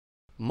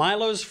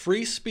Milo's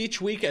Free Speech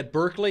Week at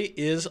Berkeley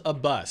is a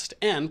bust,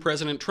 and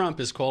President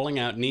Trump is calling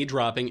out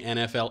knee-dropping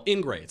NFL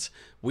ingrates.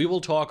 We will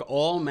talk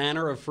all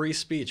manner of free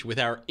speech with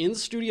our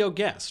in-studio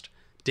guest,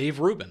 Dave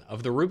Rubin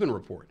of The Rubin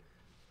Report.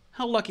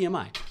 How lucky am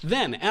I?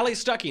 Then, Ali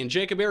Stuckey and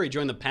Jacob Airy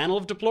join the panel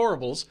of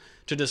deplorables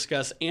to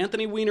discuss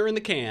Anthony Weiner in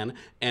the can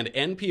and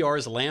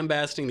NPR's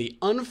lambasting the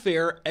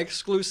unfair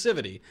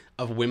exclusivity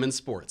of women's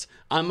sports.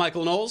 I'm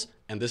Michael Knowles,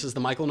 and this is The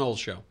Michael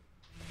Knowles Show.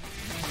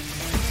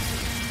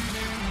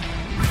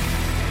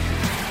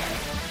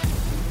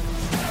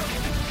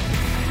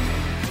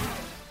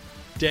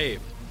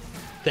 Dave,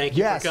 thank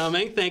you for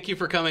coming. Thank you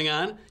for coming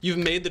on. You've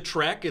made the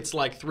trek. It's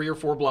like 3 or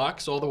 4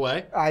 blocks all the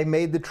way. I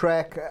made the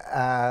trek.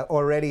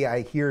 Already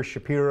I hear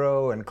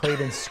Shapiro and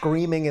Clayton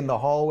screaming in the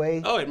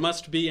hallway. Oh, it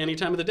must be any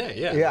time of the day.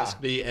 Yeah, it must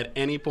be at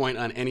any point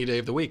on any day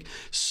of the week.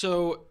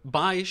 So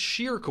by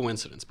sheer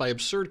coincidence, by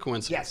absurd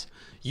coincidence,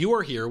 you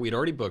are here. We'd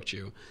already booked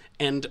you.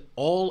 And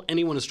all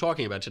anyone is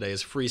talking about today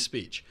is free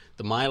speech.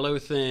 The Milo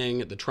thing,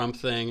 the Trump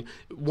thing.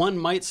 One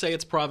might say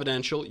it's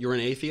providential. You're an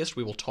atheist.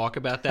 We will talk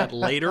about that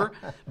later.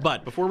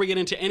 But before we get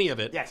into any of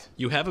it,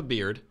 you have a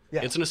beard.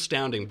 Yes. It's an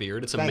astounding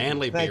beard. It's a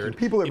manly beard.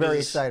 People are very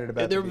excited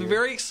about it. They're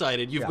very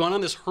excited. You've gone on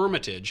this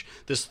hermitage,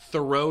 this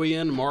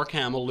Thoreauian, Mark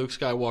Hamill, Luke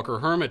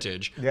Skywalker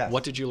hermitage. Yes.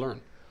 What did you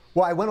learn?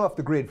 Well, I went off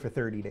the grid for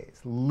 30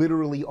 days,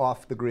 literally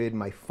off the grid.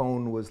 My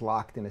phone was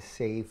locked in a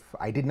safe.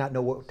 I did not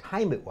know what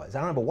time it was. I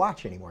don't have a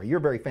watch anymore. You're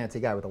a very fancy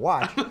guy with a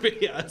watch.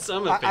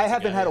 I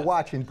haven't had a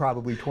watch in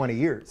probably 20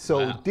 years.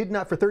 So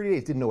for 30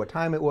 days, didn't know what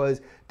time it was,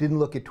 didn't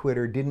look at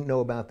Twitter, didn't know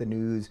about the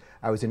news.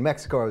 I was in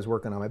Mexico. I was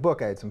working on my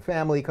book. I had some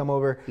family come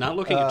over. Not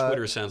looking at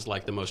Twitter sounds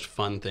like the most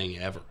fun thing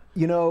ever.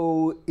 You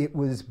know,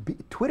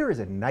 Twitter is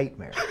a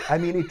nightmare. I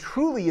mean, it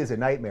truly is a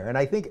nightmare. And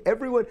I think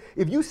everyone,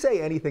 if you say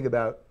anything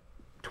about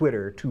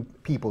Twitter to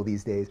people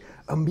these days,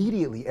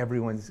 immediately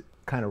everyone's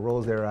kind of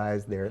rolls their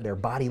eyes, their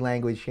body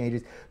language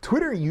changes.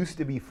 Twitter used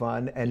to be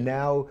fun, and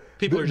now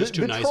people are just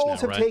too nice now, the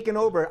trolls have taken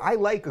over. I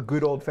like a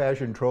good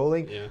old-fashioned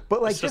trolling,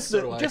 but like just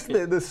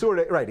the sort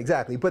of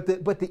exactly. But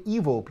the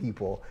evil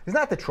people, it's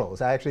not the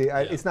trolls.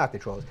 It's not the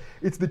trolls.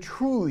 It's the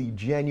truly,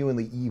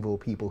 genuinely evil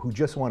people who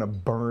just want to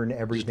burn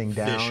everything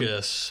down.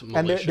 Vicious, and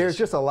malicious. There's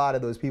just a lot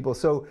of those people.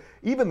 So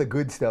even the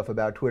good stuff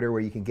about Twitter,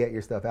 where you can get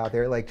your stuff out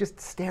there, like just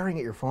staring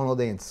at your phone all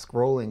day and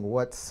scrolling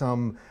what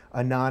some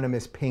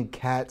anonymous pink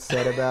cat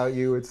said about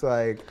you. It's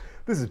like,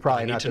 this is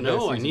probably not the best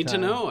use of time. I need to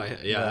know.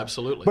 Yeah,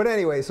 absolutely. But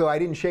anyway, so I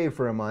didn't shave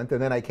for a month,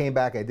 and then I came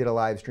back, I did a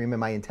live stream, and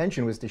my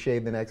intention was to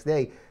shave the next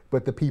day,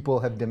 but the people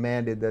have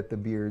demanded that the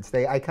beard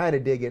stay. I kind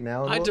of dig it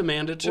now. I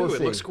demand it too. It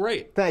looks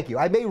great. Thank you.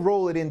 I may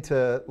roll it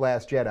into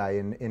Last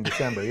Jedi in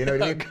December. You know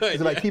what I mean?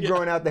 Because if I keep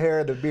growing out the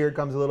hair, the beard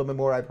comes a little bit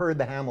more. I've heard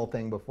the Hamill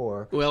thing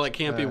before. Well, it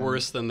can't be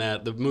worse than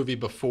that. The movie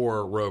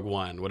before Rogue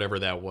One, whatever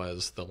that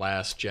was, The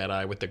Last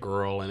Jedi with the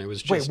girl, and it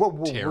was just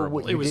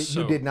terrible.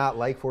 You did not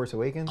like Force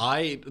Awakens?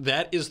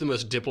 That is the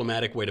most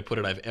diplomatic way to put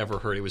it I've ever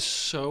heard. It was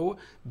so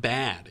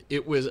bad.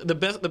 It was the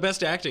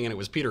best acting, and it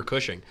was Peter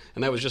Cushing,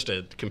 and that was just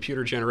a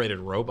computer-generated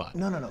robot.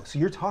 No. So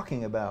you're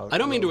talking about... I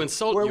don't mean to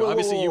insult you.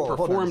 Obviously, you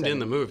performed in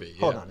the movie.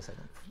 Hold on a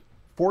second.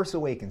 Force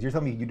Awakens. You're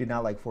telling me you did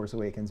not like Force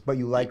Awakens, but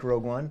you liked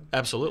Rogue One?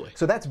 Absolutely.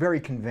 So that's very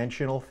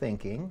conventional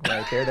thinking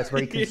right there. That's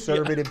very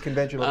conservative,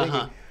 conventional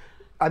thinking.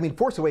 I mean,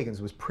 Force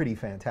Awakens was pretty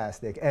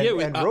fantastic. And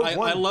Rogue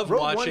One, I love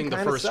watching the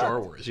first Star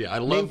Wars. Yeah, I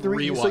love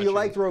rewatching. So you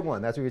liked Rogue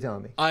One. That's what you're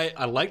telling me.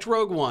 I liked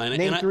Rogue One.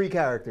 Name 3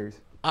 characters.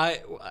 I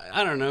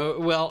don't know.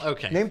 Well,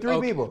 okay. Name 3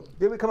 people.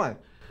 Come on.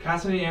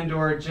 Cassidy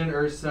Andor, Jyn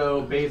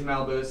Erso, Baze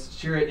Malbus,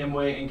 Chirrut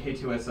Imwe, and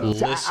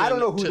K2SO. I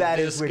don't know who that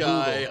is with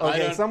Google.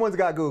 Okay, someone's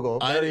got Google.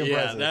 Very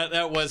impressive. Yeah,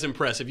 that was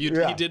impressive. He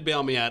did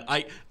bail me out.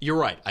 You're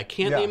right. I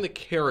can't name the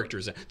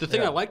characters. The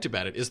thing I liked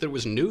about it is that it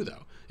was new,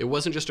 though. It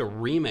wasn't just a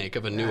remake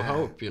of A New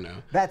Hope, you know.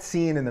 That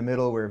scene in the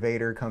middle where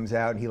Vader comes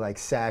out and he like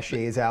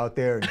sachets out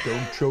there and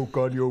don't choke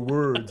on your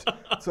words.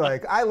 It's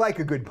like, I like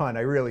a good pun, I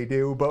really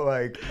do, but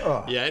like,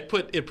 yeah,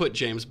 it put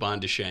James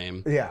Bond to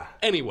shame. Yeah.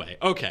 Anyway,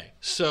 okay,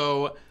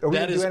 so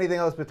that is. Do anything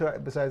else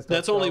besides?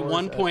 That's only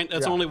one point.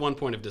 That's only one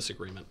point of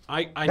disagreement.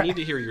 I need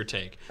to hear your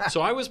take.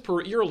 So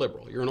you're a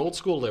liberal. You're an old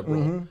school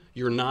liberal. Mm-hmm.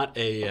 You're not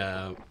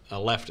a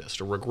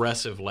leftist, a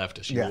regressive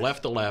leftist. You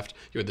left the left.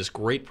 You had this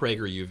great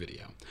PragerU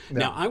video. Yeah.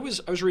 Now I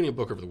was reading a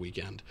book over the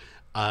weekend.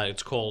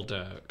 It's called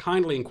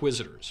Kindly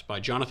Inquisitors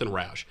by Jonathan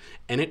Rauch,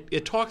 and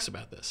it talks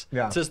about this.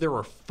 Yeah. It says there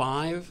are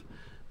 5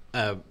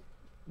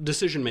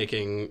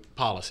 decision-making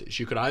policies.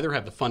 You could either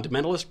have the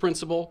fundamentalist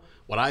principle,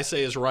 what I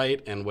say is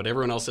right and what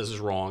everyone else says is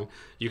wrong.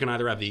 You can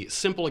either have the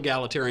simple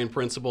egalitarian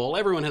principle,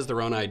 everyone has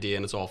their own idea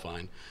and it's all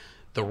fine.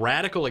 The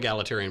radical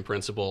egalitarian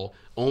principle,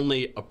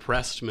 only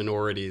oppressed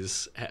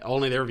minorities,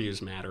 only their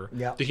views matter.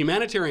 Yep. The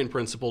humanitarian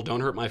principle, don't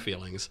hurt my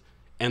feelings.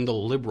 And the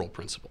liberal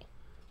principle,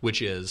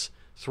 which is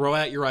Throw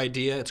out your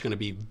idea. It's going to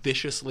be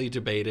viciously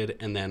debated,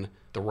 and then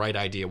the right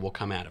idea will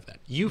come out of that.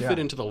 You fit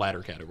into the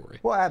latter category.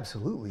 Well,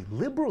 absolutely.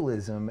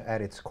 Liberalism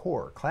at its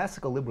core,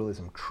 classical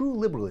liberalism, true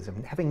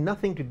liberalism, having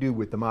nothing to do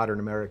with the modern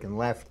American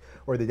left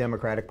or the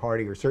Democratic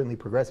Party or certainly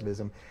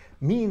progressivism,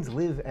 means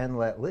live and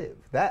let live.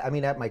 That, I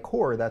mean, at my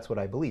core, that's what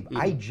I believe.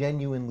 I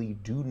genuinely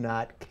do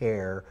not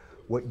care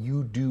what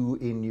you do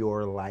in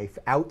your life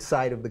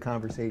outside of the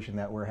conversation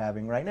that we're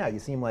having right now. You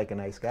seem like a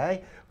nice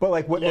guy, but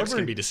like whatever. Looks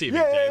can be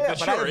deceiving, Dave. But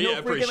sure, I have no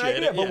appreciate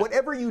idea. It. But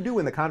whatever you do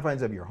in the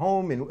confines of your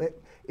home, and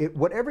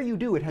whatever you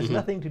do, it has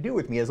nothing to do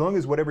with me, as long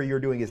as whatever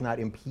you're doing is not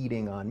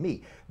impeding on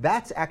me.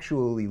 That's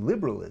actually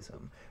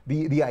liberalism.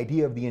 The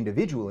idea of the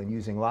individual and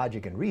using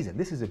logic and reason.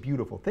 This is a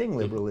beautiful thing,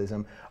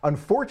 liberalism.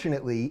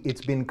 Unfortunately,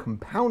 it's been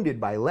compounded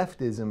by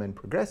leftism and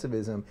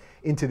progressivism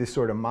into this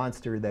sort of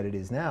monster that it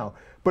is now.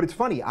 But it's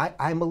funny,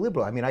 I'm a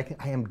liberal. I mean, I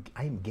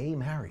am gay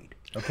married,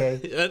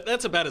 okay?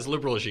 That's about as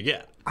liberal as you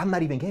get. I'm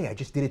not even gay. I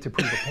just did it to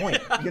prove a point.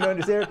 You know what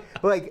I'm saying?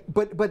 Like,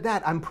 but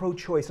that, I'm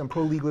pro-choice. I'm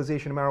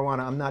pro-legalization of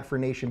marijuana. I'm not for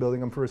nation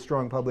building. I'm for a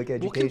strong public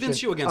education. We'll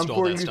convince you against I'm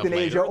all for that stuff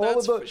euthanasia. later.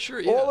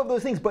 All of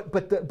those things. But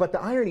the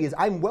irony is,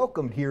 I'm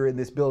welcomed here in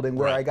this building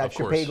where I got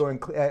Shapiro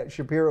and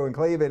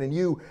Clavin and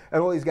you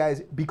and all these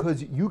guys,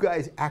 because you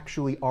guys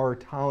actually are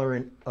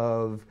tolerant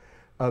of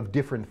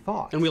different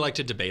thoughts. And we like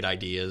to debate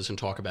ideas and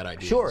talk about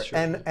ideas. Sure.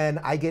 And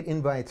I get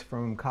invites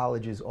from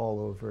colleges all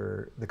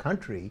over the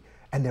country,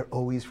 and they're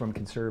always from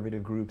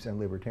conservative groups and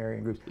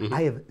libertarian groups.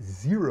 I have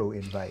zero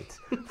invites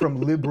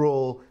from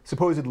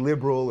supposed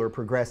liberal or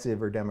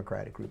progressive or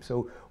democratic groups.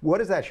 So what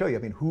does that show you? I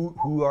mean,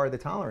 who are the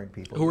tolerant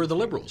people? Who are the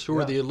liberals? Who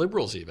are the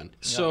liberals even?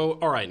 So,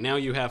 all right, now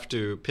you have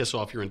to piss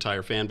off your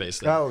entire fan base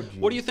then. Oh,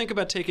 what do you think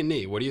about taking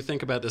knee? What do you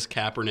think about this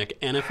Kaepernick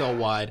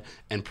NFL-wide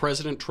and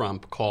President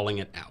Trump calling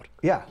it out?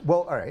 Yeah,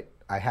 well, all right.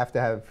 I have to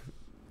have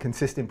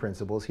consistent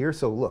principles here.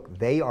 So look,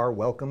 they are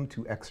welcome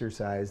to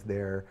exercise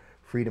their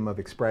freedom of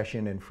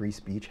expression and free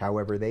speech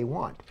however they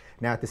want.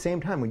 Now, at the same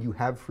time, when you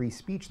have free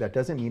speech, that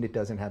doesn't mean it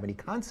doesn't have any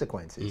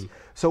consequences.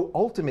 So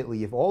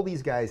ultimately, if all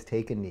these guys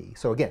take a knee,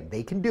 so again,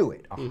 they can do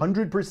it,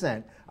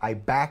 100%. I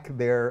back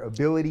their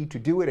ability to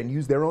do it and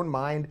use their own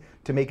mind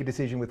to make a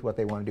decision with what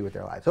they want to do with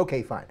their lives.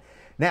 Okay, fine.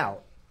 Now,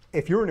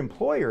 if you're an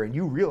employer and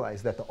you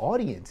realize that the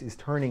audience is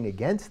turning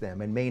against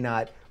them and may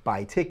not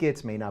buy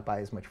tickets, may not buy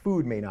as much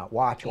food, may not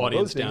watch all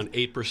audience those down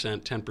things,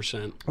 8%,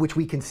 10%. which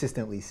we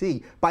consistently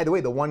see. By the way,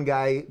 the one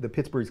guy, the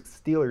Pittsburgh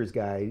Steelers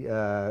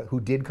guy, who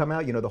did come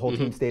out, the whole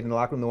team stayed in the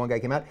locker room, the one guy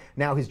came out,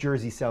 now his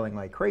jersey's selling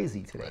like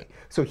crazy today. Right.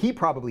 So he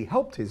probably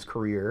helped his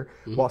career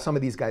while some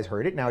of these guys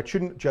hurt it. Now, it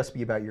shouldn't just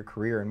be about your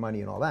career and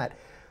money and all that.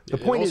 The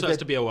point also has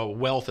to be about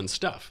wealth and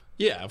stuff.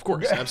 Yeah, of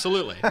course,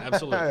 absolutely,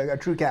 absolutely. A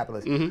true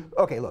capitalist.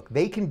 Okay, look,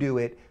 they can do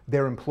it.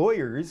 Their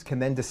employers can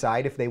then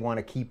decide if they want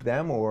to keep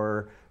them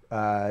or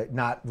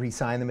not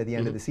re-sign them at the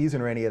end of the season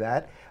or any of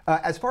that.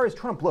 As far as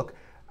Trump, look,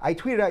 I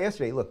tweeted out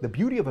yesterday, look, the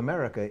beauty of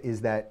America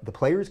is that the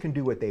players can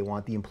do what they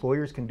want, the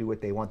employers can do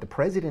what they want, the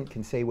president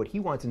can say what he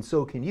wants, and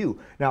so can you.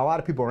 Now, a lot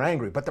of people are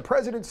angry, but the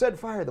president said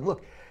fire them.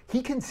 Look,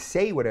 he can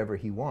say whatever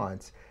he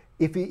wants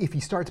if he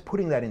starts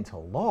putting that into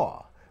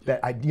law.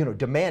 That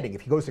demanding,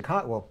 if he goes to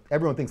well,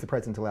 everyone thinks the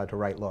president's allowed to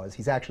write laws.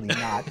 He's actually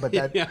not, but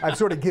I've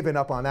sort of given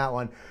up on that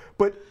one.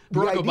 But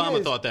Barack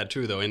Obama thought that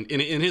too, though, in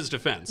his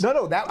defense.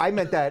 No, I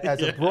meant that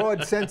as a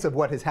broad sense of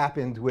what has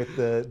happened with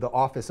the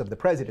office of the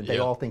president. They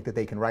all think that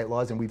they can write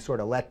laws, and we've sort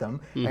of let them.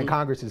 And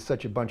Congress is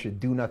such a bunch of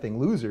do-nothing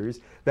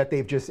losers that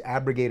they've just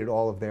abrogated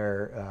all of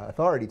their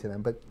authority to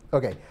them. But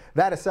okay,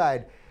 that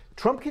aside,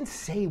 Trump can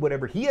say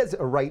whatever. He has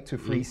a right to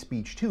free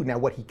speech, too. Now,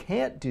 what he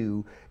can't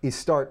do is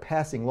start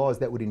passing laws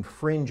that would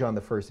infringe on the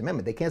First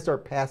Amendment. They can't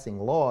start passing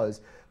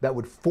laws that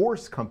would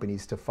force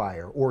companies to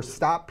fire or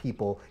stop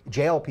people,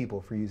 jail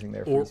people for using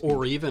their free speech.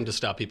 Or even to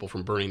stop people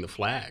from burning the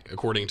flag,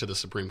 according to the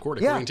Supreme Court,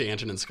 according to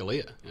Antonin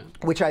Scalia. Yeah.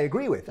 Which I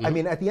agree with. I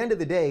mean, at the end of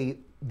the day,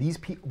 these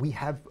people,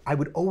 I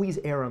would always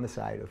err on the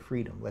side of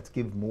freedom. Let's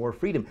give more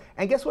freedom.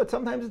 And guess what?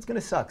 Sometimes it's going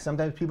to suck.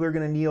 Sometimes people are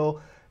going to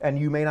kneel and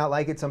you may not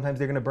like it. Sometimes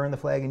they're going to burn the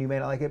flag and you may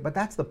not like it. But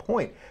that's the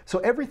point. So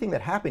everything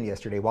that happened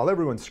yesterday, while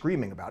everyone's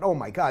screaming about, oh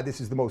my God,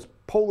 this is the most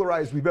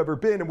polarized we've ever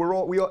been, and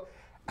we all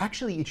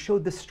actually, it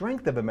showed the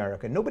strength of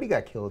America. Nobody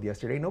got killed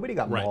yesterday. Nobody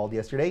got mauled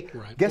yesterday.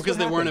 Right. Because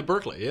they weren't at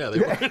Berkeley. Yeah, they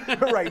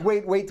were. Right.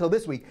 Wait till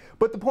this week.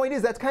 But the point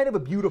is, that's kind of a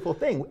beautiful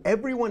thing.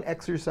 Everyone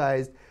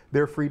exercised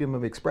their freedom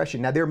of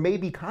expression. Now, there may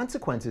be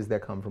consequences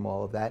that come from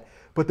all of that,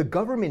 but the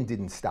government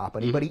didn't stop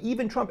anybody,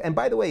 even Trump. And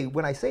by the way,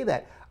 when I say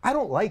that, I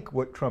don't like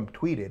what Trump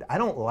tweeted. I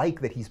don't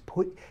like that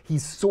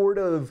he's sort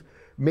of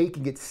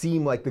making it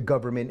seem like the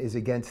government is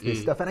against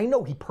this stuff. And I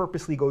know he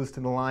purposely goes to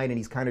the line and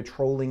he's kind of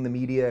trolling the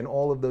media and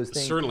all of those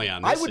things. Certainly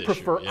on this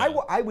issue.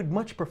 I would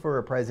much prefer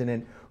a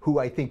president who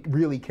I think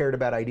really cared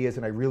about ideas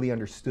and I really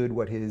understood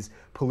what his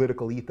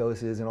political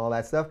ethos is and all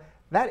that stuff.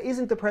 That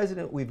isn't the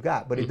president we've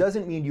got, but it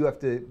doesn't mean you have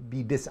to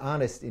be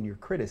dishonest in your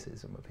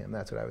criticism of him.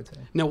 That's what I would say.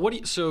 Now,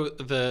 so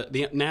the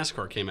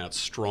NASCAR came out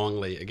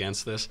strongly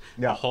against this.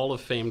 Yeah. The Hall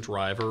of Fame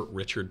driver,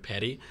 Richard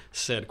Petty,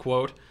 said,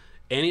 quote,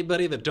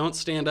 Anybody that don't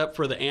stand up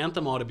for the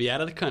anthem ought to be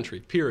out of the country,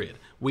 period.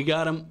 We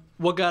got them.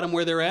 What got them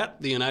where they're at?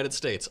 The United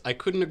States. I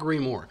couldn't agree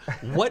more.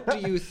 What do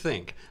you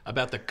think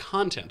about the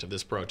content of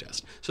this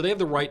protest? So they have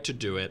the right to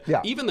do it,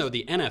 even though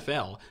the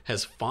NFL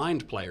has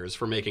fined players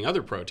for making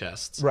other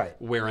protests,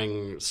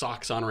 wearing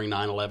socks honoring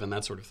 9/11,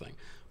 that sort of thing.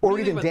 Or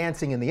even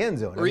dancing in the end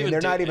zone. I mean,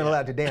 they're not even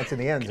allowed to dance in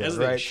the end zone,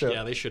 right?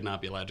 Yeah, they should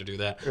not be allowed to do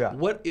that. Yeah.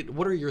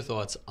 What are your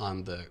thoughts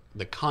on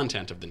the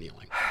content of the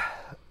kneeling?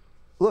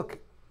 Look,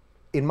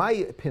 in my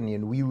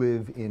opinion, we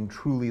live in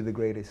truly the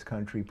greatest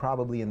country,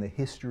 probably in the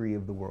history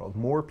of the world.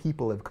 More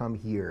people have come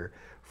here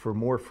for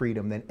more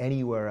freedom than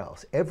anywhere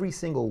else. Every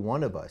single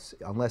one of us,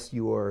 unless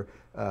you are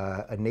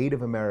a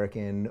Native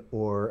American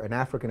or an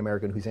African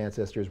American whose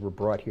ancestors were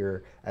brought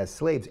here as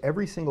slaves,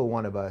 every single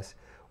one of us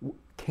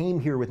came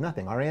here with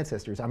nothing. Our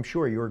ancestors, I'm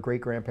sure your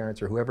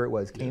great-grandparents or whoever it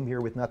was, came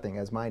here with nothing,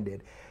 as mine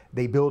did.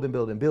 They build and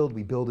build and build.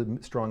 We build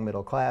a strong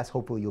middle class.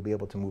 Hopefully you'll be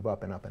able to move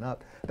up and up and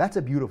up. That's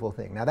a beautiful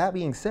thing. Now, that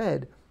being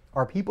said,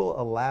 are people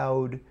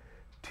allowed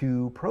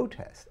to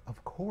protest?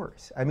 Of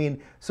course. I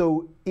mean,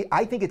 so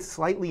I think it's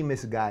slightly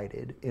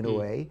misguided in a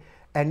way.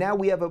 And now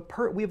we have the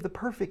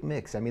perfect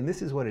mix. I mean,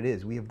 this is what it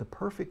is. We have the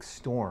perfect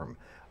storm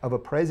of a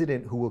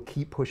president who will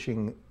keep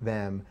pushing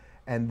them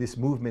and this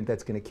movement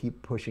that's going to keep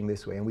pushing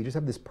this way. And we just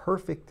have this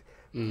perfect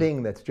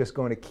thing that's just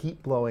going to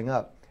keep blowing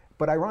up.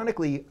 But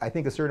ironically, I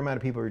think a certain amount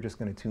of people are just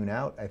going to tune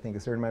out. I think a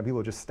certain amount of people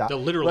will just stop. They'll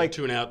literally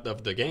tune out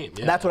of the game.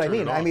 Yeah, that's what I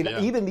mean.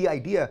 Even the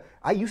idea,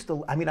 I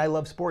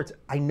love sports.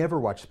 I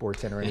never watch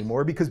SportsCenter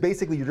anymore because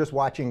basically you're just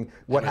watching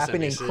what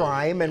happened in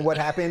crime and what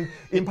happened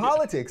in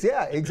politics.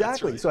 Yeah,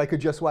 exactly. Right. So I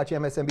could just watch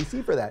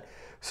MSNBC for that.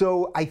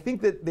 So I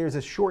think that there's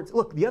a short,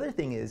 look, the other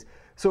thing is,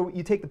 so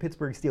you take the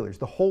Pittsburgh Steelers,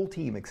 the whole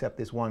team except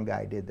this one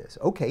guy did this.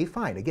 Okay,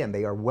 fine. Again,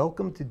 they are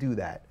welcome to do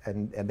that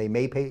and they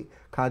may pay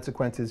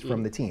consequences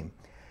from the team.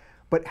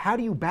 But how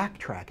do you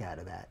backtrack out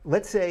of that?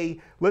 Let's say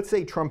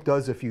Trump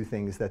does a few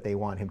things that they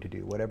want him to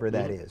do, whatever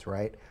that is,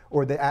 right?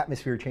 Or the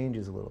atmosphere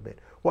changes a little bit.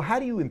 Well, how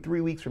do you in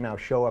 3 weeks from now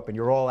show up and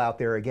you're all out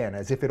there again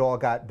as if it all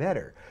got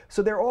better?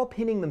 So they're all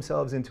pinning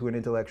themselves into an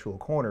intellectual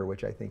corner,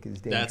 which I think is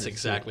dangerous. That's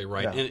exactly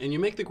right. Yeah. And you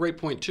make the great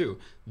point, too.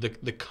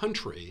 The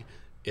country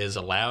is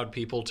allowed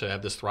people to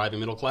have this thriving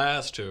middle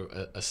class,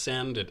 to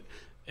ascend. It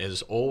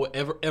is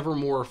ever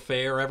more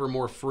fair, ever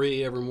more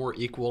free, ever more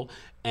equal.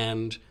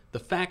 And the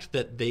fact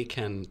that they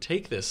can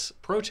take this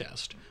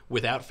protest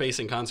without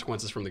facing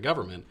consequences from the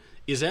government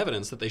is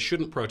evidence that they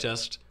shouldn't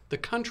protest the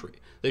country.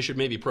 They should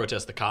maybe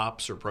protest the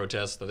cops or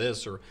protest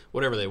this or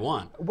whatever they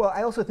want. Well,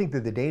 I also think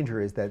that the danger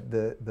is that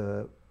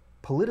the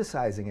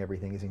politicizing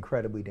everything is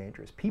incredibly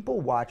dangerous. People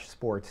watch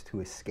sports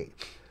to escape.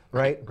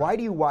 Right? Why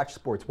do you watch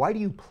sports? Why do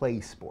you play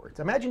sports?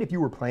 Imagine if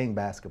you were playing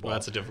basketball. Well,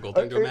 that's a difficult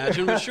thing to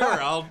imagine, but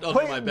sure, I'll do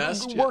my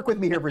best. Work with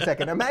me here for a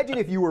second. Imagine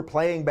if you were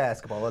playing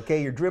basketball,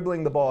 okay? You're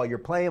dribbling the ball, you're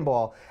playing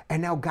ball,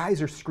 and now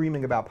guys are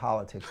screaming about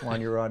politics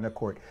when you're on the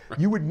court.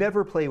 You would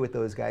never play with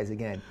those guys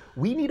again.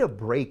 We need a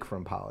break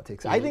from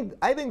politics. I think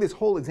this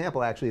whole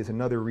example actually is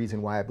another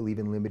reason why I believe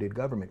in limited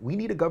government. We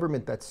need a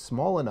government that's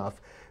small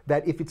enough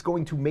that if it's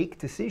going to make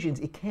decisions,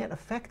 it can't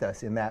affect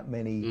us in that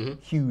many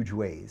huge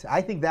ways.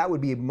 I think that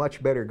would be a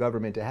much better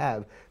government to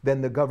have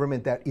than the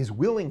government that is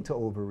willing to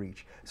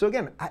overreach. So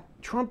again,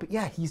 Trump,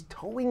 he's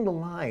towing the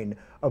line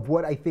of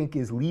what I think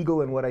is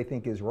legal and what I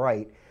think is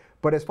right.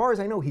 But as far as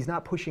I know, he's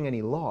not pushing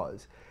any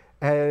laws.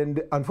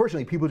 And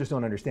unfortunately, people just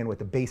don't understand what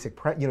the basic,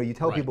 you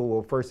tell people,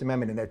 well, First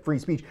Amendment and that free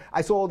speech.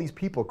 I saw all these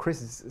people,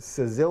 Chris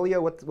Cecilia,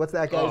 what's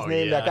that guy's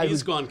name? Yeah. That guy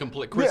he's gone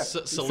complete. Chris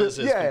Cecilia is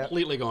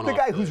completely gone off. The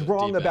guy who's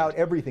wrong about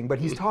everything, but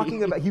he's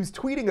talking about, he was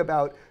tweeting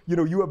about,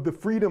 you have the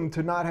freedom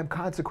to not have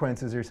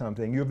consequences or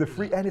something. You have the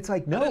free, and it's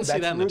like, no,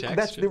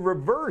 that's the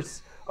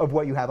reverse of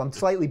what you have. I'm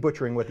slightly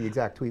butchering what the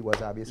exact tweet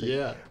was, obviously.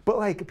 Yeah. But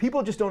like,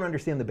 people just don't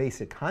understand the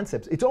basic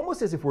concepts. It's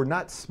almost as if we're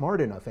not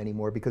smart enough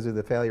anymore because of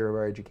the failure of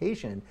our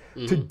education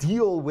to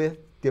deal with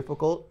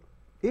difficult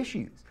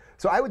issues.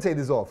 So I would say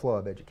this is all a flaw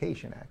of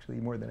education, actually,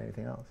 more than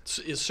anything else.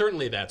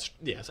 Certainly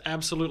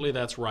absolutely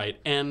that's right.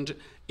 And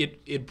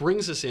it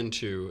brings us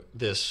into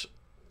this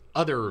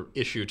other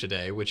issue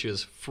today, which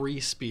is Free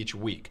Speech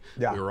Week.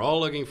 Yeah. We were all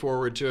looking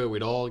forward to it.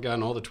 We'd all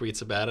gotten all the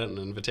tweets about it and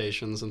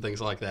invitations and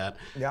things like that.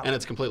 Yeah. And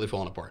it's completely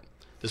fallen apart.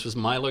 This was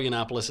Milo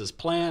Yiannopoulos'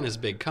 plan, his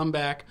big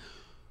comeback.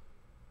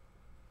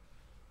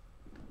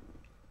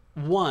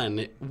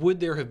 One,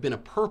 would there have been a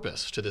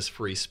purpose to this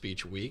Free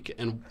Speech Week,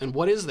 and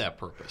what is that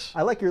purpose?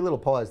 I like your little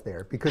pause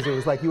there, because it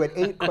was like you had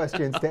 8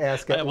 questions to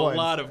ask at once. I have a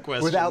lot of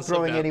questions without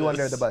throwing anyone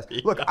under the bus.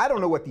 Yeah. Look, I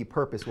don't know what the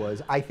purpose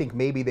was. I think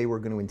maybe they were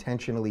going to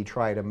intentionally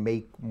try to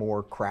make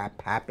more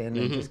crap happen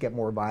and just get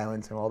more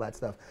violence and all that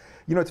stuff.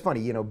 It's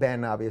funny,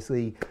 Ben,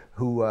 obviously,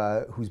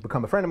 who's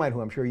become a friend of mine,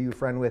 who I'm sure you're a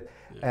friend with,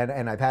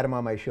 and I've had him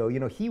on my show.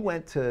 He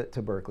went to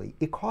Berkeley.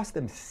 It cost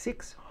them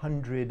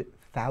 $600,000.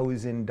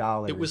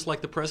 It was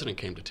like the president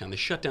came to town. They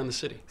shut down the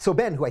city. So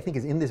Ben, who I think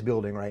is in this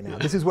building right now,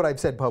 this is what I've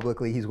said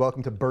publicly. He's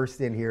welcome to burst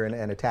in here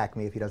and attack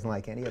me if he doesn't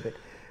like any of it.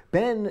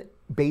 Ben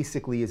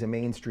basically is a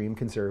mainstream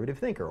conservative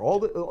thinker. All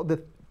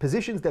the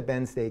positions that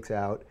Ben stakes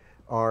out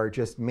are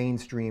just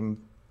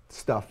mainstream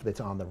stuff that's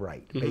on the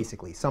right,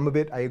 basically. Some of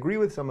it I agree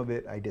with, some of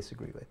it I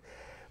disagree with.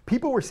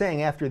 People were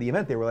saying after the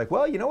event, they were like,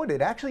 well, you know what,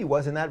 it actually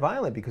wasn't that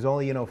violent because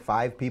only,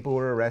 5 people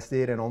were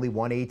arrested and only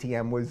 1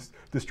 ATM was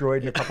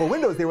destroyed and a couple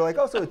windows. They were like,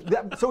 oh,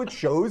 so it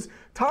shows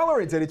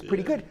tolerance and it's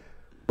pretty good.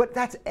 But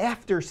that's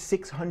after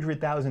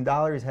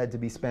 $600,000 had to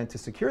be spent to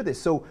secure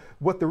this. So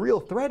what the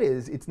real threat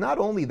is, it's not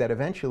only that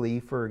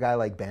eventually for a guy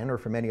like Ben or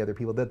for many other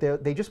people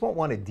that they just won't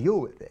want to deal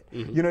with it.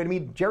 You know what I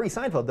mean? Jerry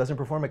Seinfeld doesn't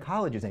perform at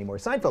colleges anymore.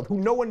 Seinfeld, who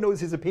no one knows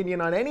his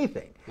opinion on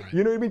anything. Right.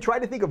 You know what I mean? Try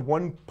to think of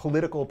one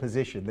political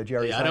position that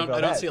Jerry Seinfeld had.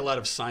 I don't see a lot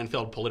of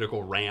Seinfeld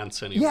political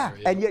rants anymore.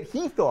 Yeah, and yet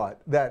he thought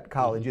that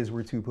colleges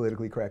were too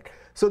politically correct.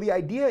 So the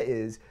idea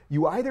is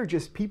you either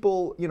just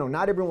people,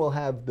 not everyone will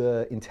have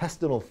the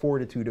intestinal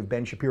fortitude of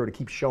Ben Shapiro to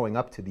keep showing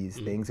up to these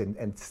things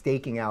and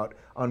staking out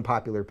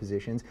unpopular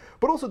positions,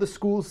 but also the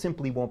schools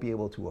simply won't be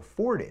able to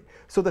afford it.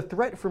 So the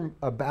threat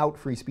about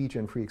free speech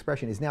and free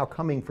expression is now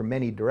coming from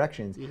many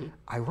directions.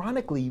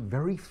 Ironically,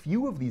 very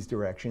few of these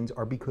directions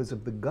are because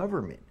of the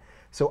government.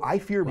 So I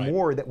fear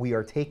more that we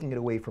are taking it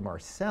away from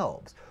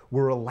ourselves.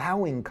 We're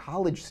allowing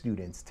college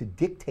students to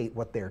dictate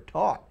what they're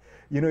taught.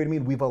 You know what I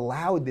mean? We've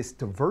allowed this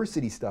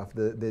diversity stuff,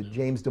 the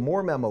James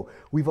Damore memo,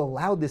 we've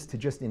allowed this to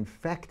just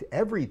infect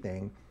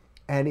everything,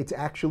 and it's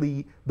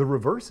actually the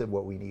reverse of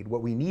what we need.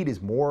 What we need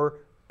is more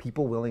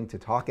people willing to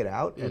talk it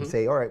out and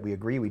say, all right, we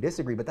agree, we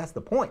disagree, but that's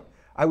the point.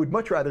 I would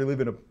much rather live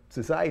in a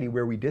society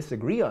where we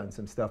disagree on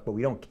some stuff, but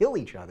we don't kill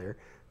each other,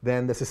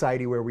 than the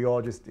society where we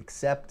all just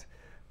accept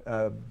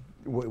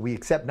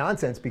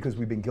nonsense because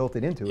we've been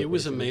guilted into it. It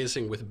was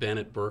amazing with Ben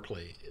at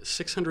Berkeley.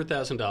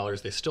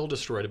 $600,000, they still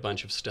destroyed a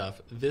bunch of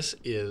stuff.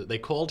 They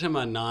called him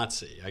a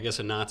Nazi. I guess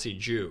a Nazi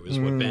Jew is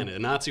what Ben is, a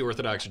Nazi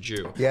Orthodox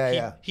Jew.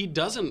 He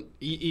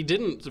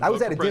didn't I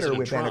was at a dinner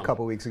with Trump. Ben a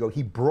couple weeks ago.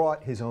 He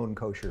brought his own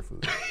kosher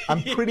food.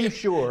 I'm pretty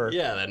sure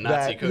that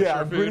Nazi kosher food. Yeah,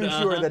 I'm pretty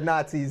sure that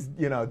Nazis,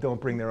 don't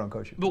bring their own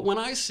kosher food. But when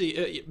I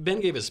see, Ben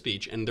gave a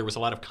speech, and there was a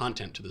lot of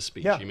content to the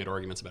speech. He made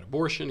arguments about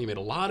abortion. He made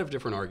a lot of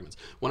different arguments.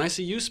 When I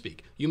see you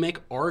speak, you make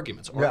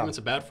arguments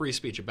about free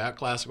speech, about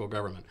classical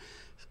government.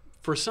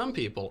 For some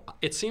people,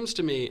 it seems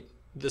to me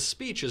the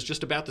speech is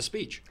just about the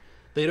speech.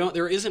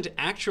 There isn't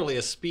actually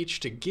a speech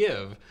to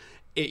give.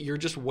 You're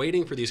just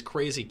waiting for these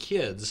crazy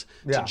kids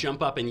to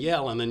jump up and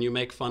yell, and then you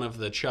make fun of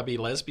the chubby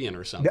lesbian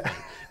or something.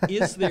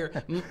 Is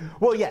there...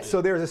 Well, yes,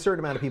 so there's a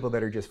certain amount of people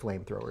that are just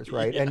flamethrowers,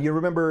 right? And you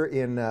remember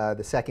in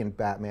the second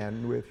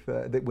Batman with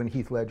when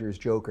Heath Ledger's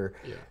Joker,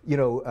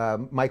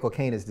 Michael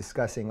Caine is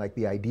discussing like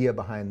the idea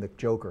behind the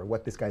Joker,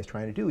 what this guy's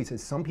trying to do. He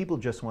says some people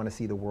just want to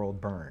see the world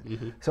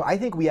burn. So I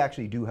think we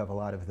actually do have a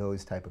lot of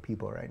those type of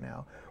people right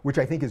now, which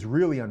I think is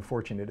really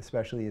unfortunate,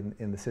 especially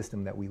in the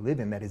system that we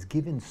live in that has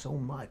given so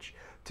much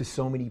to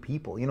so many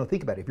people.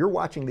 Think about it. If you're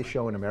watching this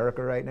show in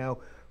America right now,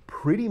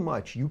 pretty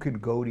much you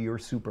could go to your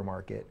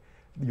supermarket,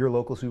 your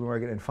local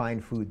supermarket, and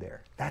find food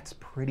there. That's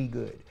pretty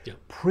good. Yeah.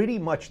 Pretty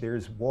much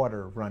there's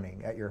water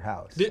running at your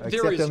house. Except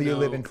if you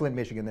live in Flint,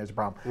 Michigan, there's a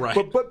problem.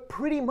 Right. But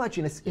pretty much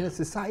in a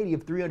society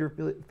of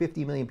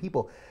 350 million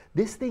people,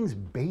 this thing's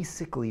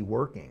basically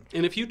working.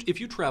 And if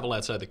you travel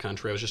outside the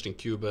country, I was just in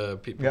Cuba,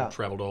 people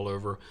traveled all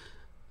over.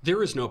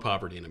 There is no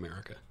poverty in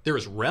America. There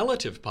is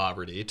relative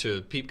poverty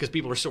because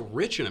people are so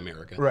rich in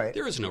America. Right.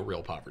 There is no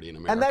real poverty in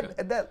America.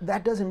 And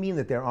that doesn't mean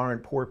that there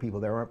aren't poor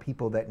people. There aren't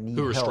people that need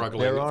help. Who are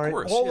struggling, there aren't of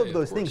course. All of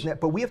those things.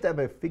 But we have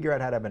to figure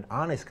out how to have an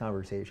honest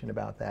conversation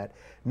about that.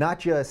 Not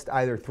just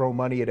either throw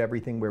money at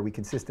everything where we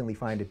consistently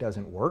find it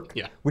doesn't work,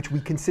 which we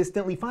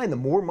consistently find. The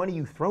more money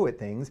you throw at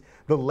things,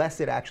 the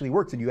less it actually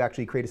works. And you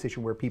actually create a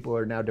situation where people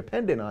are now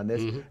dependent on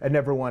this and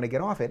never want to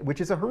get off it,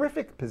 which is a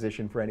horrific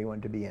position for anyone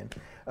to be in.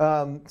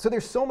 So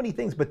there's so many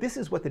things. But this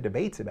is what the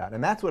debate's about,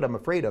 and that's what I'm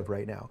afraid of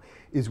right now,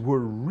 is we're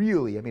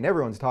really,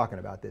 everyone's talking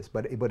about this,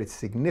 but it's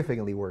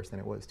significantly worse than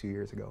it was 2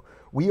 years ago.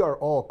 We are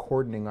all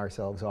cordoning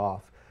ourselves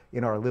off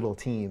in our little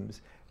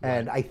teams.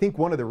 And I think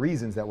one of the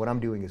reasons that what I'm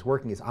doing is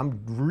working is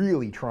I'm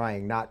really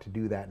trying not to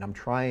do that. And I'm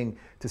trying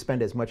to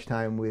spend as much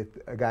time with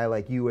a guy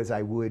like you as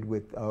I would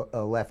with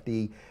a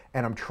lefty.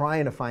 And I'm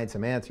trying to find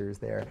some answers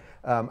there.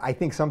 I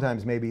think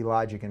sometimes maybe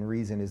logic and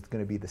reason is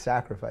going to be the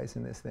sacrifice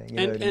in this thing.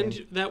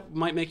 And that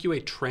might make you a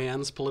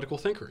trans political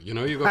thinker. You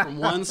go from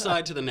one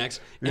side to the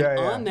next. And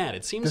on that,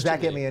 it seems Does that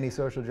get me any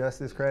social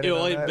justice credit?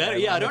 Well, it better.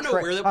 I don't know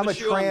where that puts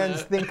you on. I'm a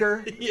trans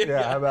thinker.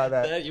 How about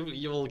that?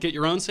 You'll get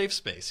your own safe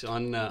space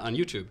on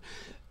YouTube.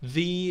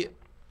 The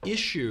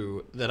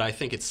issue that I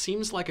think it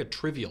seems like a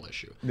trivial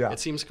issue. It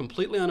seems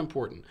completely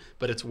unimportant,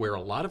 but it's where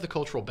a lot of the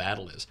cultural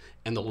battle is,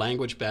 and the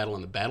language battle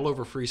and the battle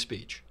over free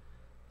speech.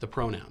 The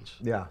pronouns.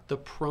 The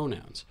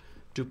pronouns.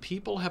 Do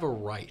people have a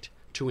right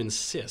to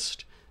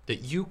insist that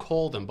you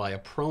call them by a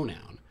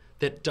pronoun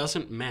that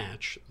doesn't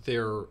match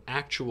their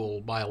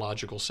actual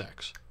biological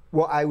sex?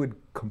 Well, I would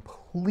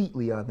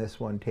completely on this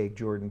one take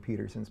Jordan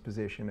Peterson's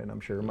position, and I'm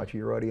sure much of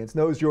your audience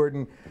knows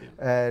Jordan.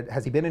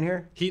 Has he been in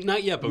here?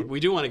 Not yet, but we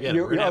do want to get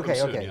him. We're okay,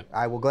 soon, okay. Yeah.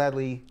 I will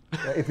gladly.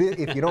 If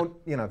you don't,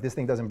 if this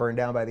thing doesn't burn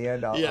down by the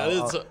end,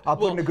 I'll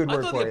put in a good word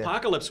for you. I thought the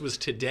apocalypse was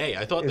today.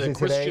 I thought the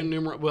Christian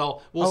numeral.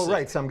 Well, we'll see.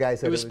 Right. Some guy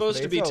said it was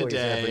supposed to be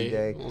today. Every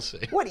day. We'll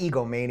see. What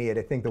egomania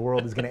to think the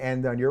world is going to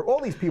end on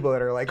all these people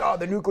that are like, oh,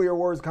 the nuclear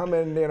war is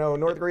coming.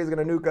 North Korea's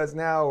going to nuke us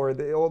now, or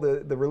all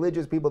the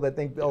religious people that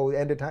think,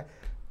 end of time.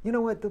 You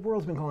know what? The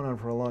world's been going on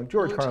for a long.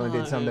 George Carlin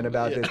did something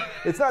about this.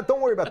 It's not. Don't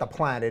worry about the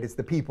planet. It's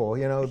the people.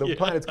 The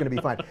planet's going to be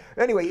fine.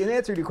 Anyway, in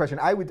answer to your question,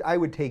 I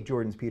would take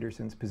Jordan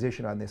Peterson's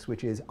position on this,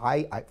 which is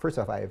first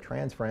off, I have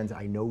trans friends.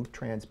 I know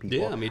trans people.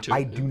 Yeah, me too.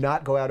 I do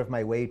not go out of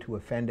my way to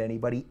offend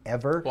anybody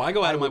ever. Well, I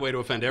go out of my way to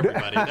offend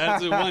everybody.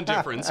 That's the one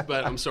difference.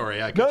 But I'm sorry.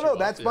 No,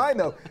 that's fine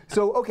though.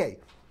 So okay,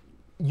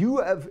 you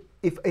have.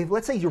 If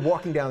let's say you're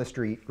walking down the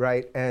street,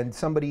 right, and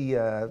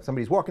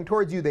somebody's walking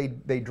towards you,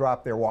 they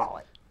drop their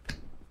wallet.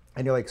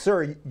 And you're like,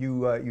 sir,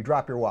 you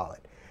drop your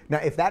wallet. Now,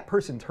 if that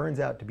person turns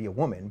out to be a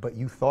woman, but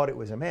you thought it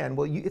was a man,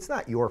 well, it's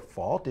not your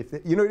fault.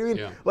 You know what I mean?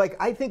 Yeah. Like,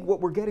 I think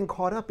what we're getting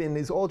caught up in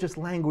is all just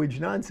language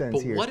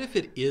nonsense here. But what if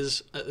it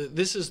is?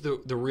 This is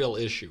the real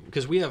issue,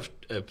 because we have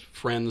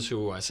friends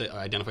who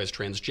identify as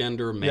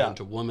transgender, man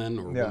to woman,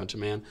 or woman to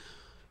man.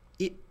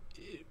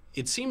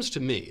 It seems to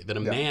me that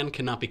a man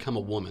cannot become a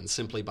woman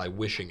simply by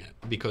wishing it,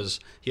 because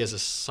he has a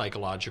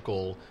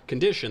psychological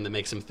condition that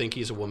makes him think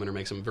he's a woman or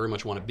makes him very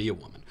much want to be a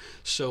woman.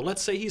 So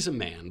let's say he's a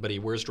man, but he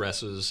wears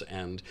dresses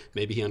and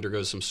maybe he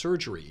undergoes some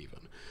surgery even.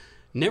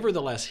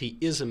 Nevertheless, he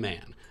is a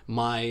man.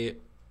 My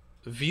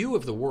view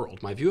of the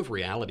world, my view of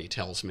reality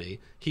tells me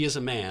he is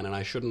a man,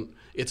 and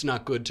it's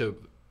not good to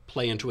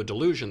play into a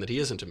delusion that he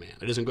isn't a man.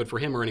 It isn't good for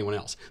him or anyone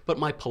else. But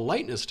my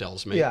politeness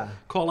tells me,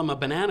 call him a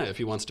banana if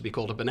he wants to be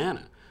called a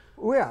banana.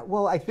 Yeah,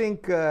 well, I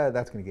think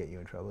that's going to get you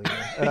in trouble.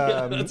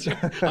 That's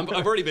right.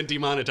 I've already been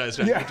demonetized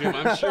on YouTube,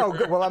 I'm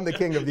sure. Well, I'm the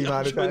king of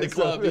demonetized. Join the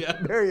club,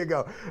 There you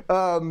go.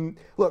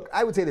 Look,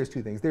 I would say there's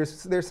two things.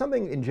 There's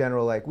something in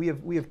general, like we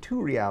have two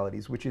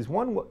realities, which is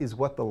one is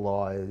what the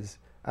law is.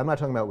 I'm not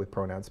talking about with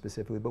pronouns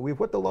specifically, but we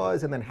have what the law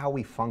is and then how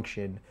we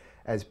function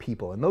as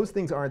people. And those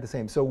things aren't the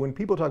same. So when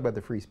people talk about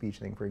the free speech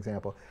thing, for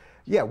example,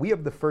 we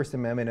have the First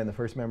Amendment, and the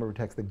First Amendment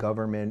protects the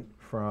government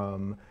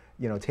from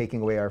taking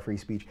away our free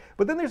speech.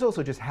 But then there's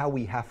also just how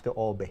we have to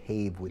all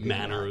behave with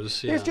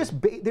manners. There's just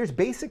there's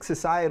basic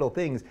societal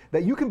things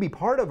that you can be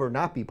part of or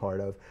not be part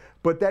of,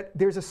 but that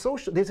there's a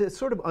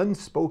sort of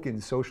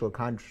unspoken social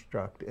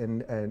construct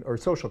or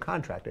social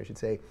contract, I should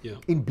say,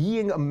 in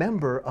being a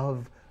member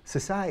of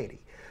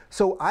society.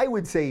 So I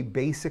would say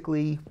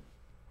basically,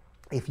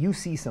 if you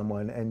see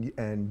someone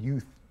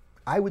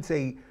I would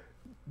say,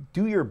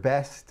 do your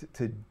best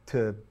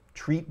to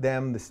treat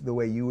them the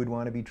way you would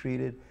want to be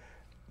treated.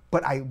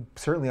 But I'm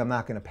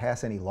not going to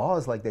pass any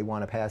laws like they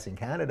want to pass in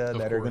Canada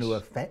that are going to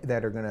affect,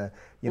 that are going to,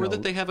 or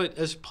that they have it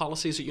as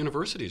policies at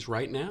universities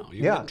right now.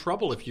 You get in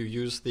trouble if you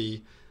use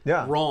the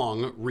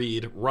wrong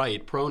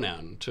right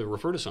pronoun to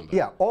refer to somebody.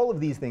 Yeah, all of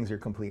these things are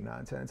complete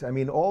nonsense. I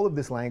mean, all of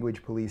this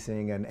language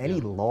policing and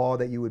any law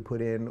that you would put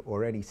in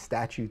or any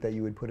statute that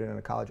you would put in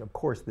a college, of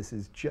course, this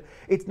is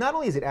it's not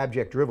only is it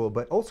abject drivel,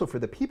 but also for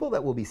the people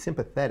that will be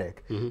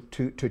sympathetic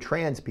to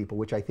trans people,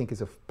 which I think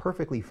is a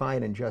perfectly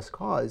fine and just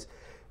cause.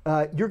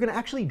 You're going to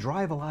actually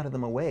drive a lot of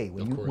them away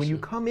when you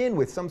come in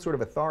with some sort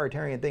of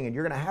authoritarian thing, and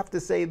you're going to have to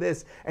say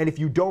this. And if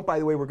you don't, by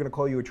the way, we're going to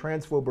call you a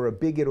transphobe or a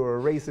bigot or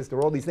a racist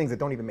or all these things that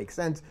don't even make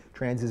sense.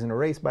 Trans isn't a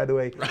race, by the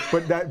way.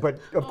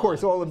 But of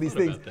course, all of these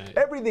things,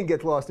 everything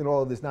gets lost in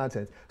all of this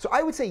nonsense. So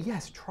I would say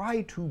yes,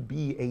 try to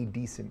be a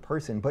decent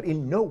person, but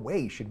in no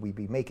way should we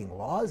be making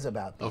laws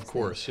about these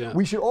things.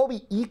 We should all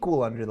be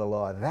equal under the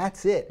law.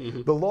 That's it.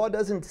 The law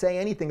doesn't say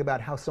anything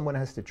about how someone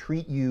has to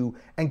treat you.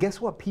 And guess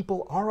what?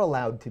 People are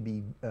allowed to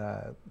be.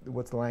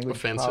 What's the language?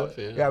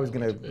 Offensive. I was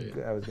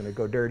gonna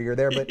go dirtier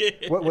there, but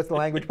what's the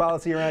language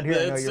policy around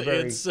here?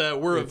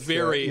 We're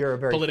very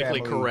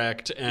politically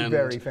correct and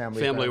very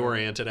family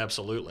oriented.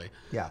 Absolutely.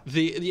 Yeah.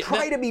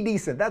 Try to be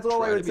decent. That's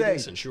all I would say.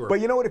 Decent, sure.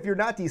 But you know what? If you're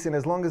not decent,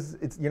 as long as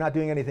you're not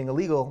doing anything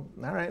illegal,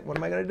 all right. What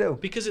am I going to do?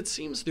 Because it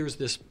seems there's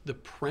the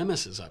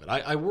premises of it.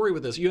 I worry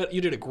with this. You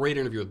did a great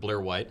interview with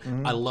Blair White.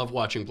 I love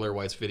watching Blair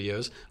White's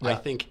videos. I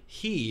think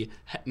he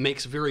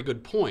makes very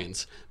good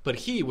points, but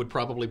he would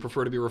probably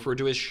prefer to be referred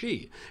to as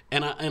she.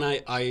 And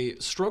I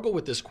struggle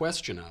with this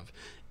question of,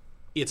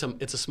 it's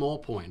a small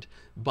point,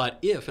 but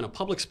if in a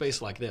public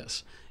space like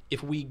this,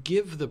 if we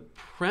grant the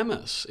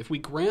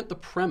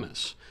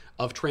premise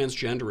of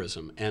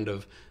transgenderism and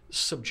of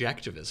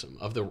subjectivism,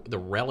 of the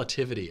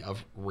relativity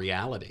of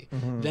reality,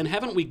 then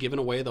haven't we given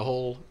away the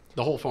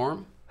whole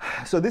farm?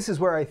 So this is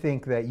where I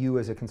think that you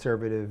as a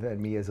conservative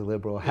and me as a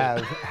liberal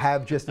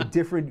have just a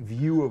different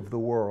view of the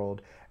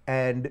world.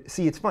 And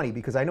see, it's funny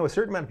because I know a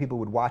certain amount of people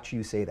would watch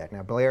you say that.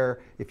 Now, Blair,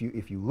 if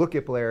you look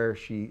at Blair,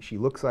 she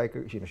looks like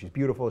she's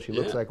beautiful. She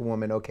looks like a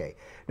woman. Okay.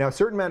 Now, a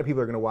certain amount of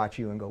people are going to watch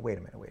you and go, wait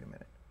a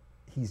minute.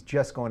 he's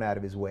just going out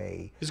of his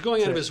way. He's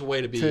going out of his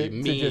way to be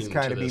mean to just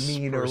kind of be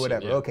mean or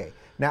whatever. Yeah. Okay.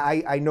 Now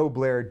I know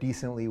Blair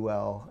decently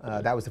well.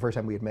 That was the first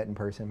time we had met in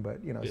person, but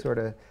sort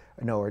of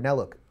know her. Now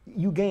look,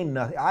 you gain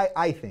nothing.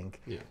 I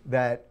think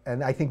that,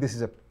 and I think this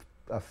is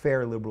a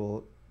fair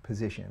liberal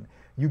position.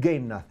 You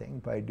gain nothing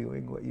by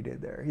doing what you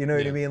did there. You know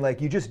what I mean?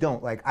 Like, you just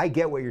don't. Like, I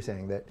get what you're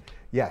saying, that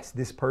yes,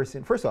 this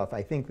person, first off,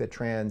 I think that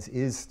trans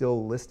is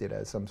still listed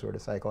as some sort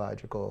of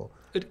psychological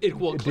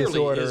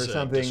disorder is or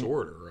something. A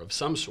disorder of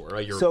some sort.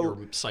 Right? Your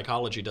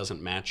psychology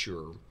doesn't match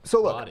your body.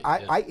 So look,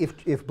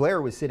 if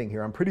Blair was sitting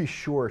here, I'm pretty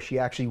sure she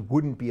actually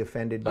wouldn't be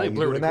offended by you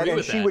Blair doing that.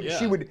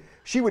 And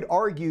she would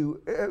argue,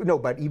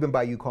 but even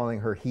by you calling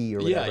her he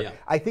or whatever,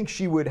 I think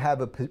she would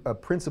have a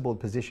principled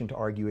position to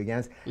argue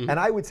against. And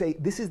I would say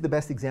this is the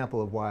best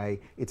example of why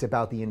it's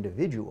about the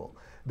individual.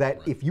 That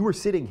if you were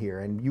sitting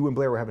here and you and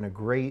Blair were having a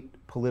great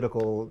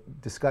political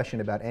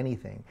discussion about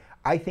anything,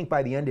 I think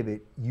by the end of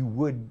it, you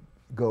would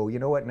go, you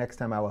know what, next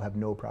time I will have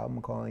no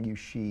problem calling you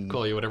she.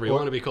 Call you whatever you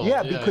want to be called.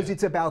 Yeah, because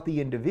it's about the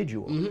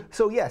individual.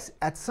 So yes,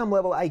 at some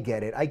level I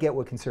get it. I get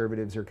what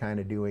conservatives are kind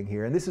of doing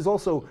here. And this is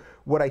also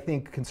what I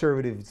think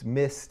conservatives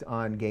missed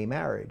on gay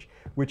marriage,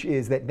 which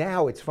is that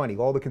now it's funny,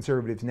 all the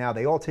conservatives now,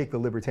 they all take the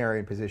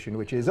libertarian position,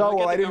 which is,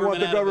 I didn't want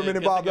the government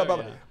involved, blah, blah,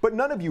 blah. But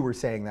none of you were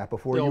saying that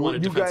before. They all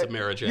wanted defense of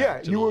marriage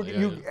act.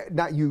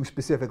 Not you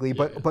specifically,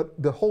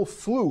 but the whole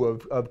slew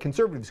of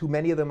conservatives, who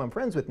many of them I'm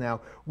friends with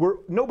now,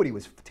 nobody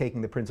was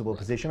taking the principled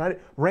position.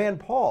 Rand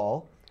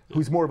Paul,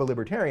 who's more of a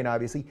libertarian,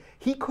 obviously,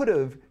 he could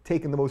have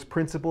taken the most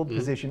principled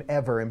position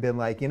ever and been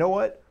like, you know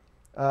what,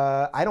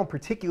 I don't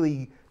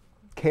particularly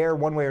care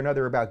one way or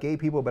another about gay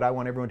people, but I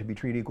want everyone to be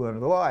treated equally under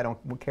the law. I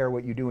don't care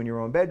what you do in your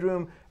own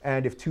bedroom,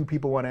 and if two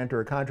people want to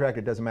enter a contract,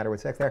 it doesn't matter what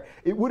sex they are.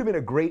 It would have been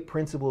a great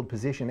principled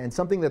position, and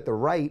something that the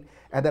right,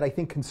 and that I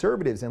think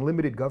conservatives and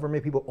limited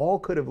government people all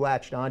could have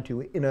latched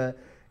onto in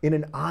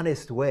an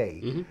honest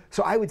way.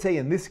 So I would say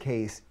in this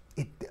case,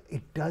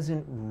 it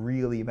doesn't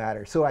really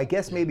matter. So I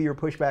guess maybe your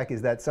pushback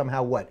is that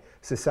somehow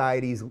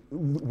societies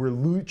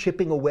we're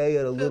chipping away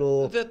at a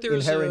little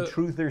inherent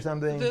truth or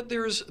something. That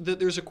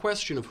there's a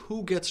question of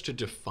who gets to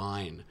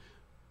define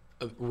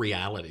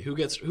reality.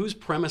 Whose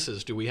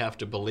premises do we have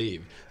to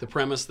believe? The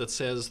premise that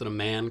says that a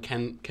man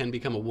can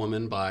become a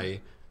woman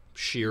by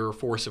sheer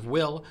force of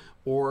will,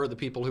 or the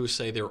people who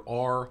say there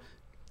are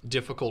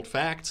difficult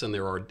facts and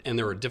there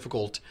are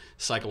difficult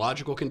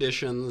psychological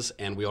conditions,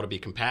 and we ought to be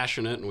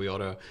compassionate and we ought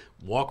to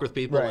walk with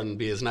people and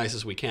be as nice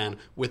as we can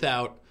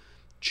without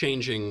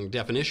changing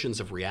definitions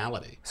of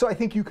reality. So I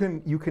think you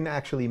can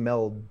actually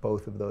meld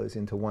both of those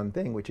into one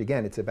thing, which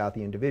again, it's about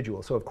the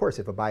individual. So of course,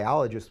 if a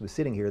biologist was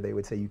sitting here, they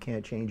would say you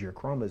can't change your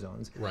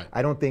chromosomes. Right.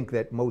 I don't think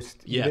that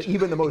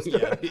even the most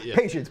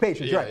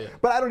patients, right.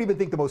 But I don't even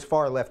think the most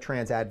far left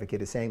trans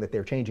advocate is saying that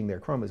they're changing their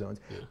chromosomes.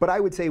 But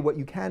I would say what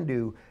you can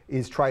do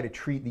is try to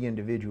treat the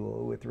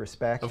individual with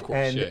respect. Of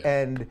course,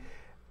 and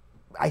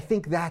I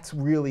think that's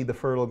really the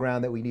fertile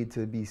ground that we need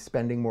to be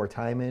spending more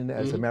time in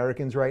as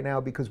Americans right now,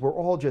 because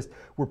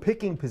we're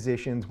picking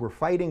positions, we're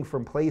fighting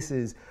from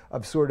places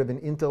of sort of an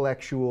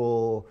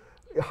intellectual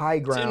high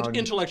ground. It's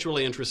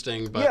intellectually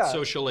interesting, but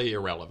socially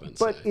irrelevant.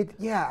 But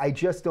I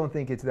just don't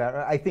think it's that.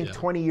 I think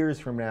 20 years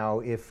from now,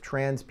 if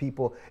trans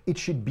people, it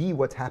should be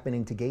what's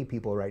happening to gay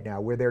people right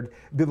now, where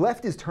the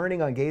left is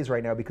turning on gays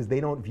right now because they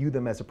don't view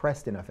them as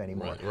oppressed enough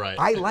anymore. Right.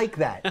 I like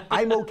that.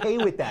 I'm okay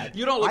with that.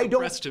 You don't look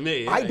oppressed to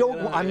me.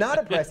 I'm not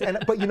oppressed.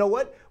 But you know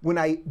what?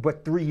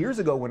 But 3 years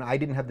ago, when I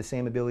didn't have the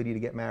same ability to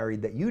get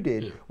married that you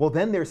did, well,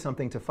 then there's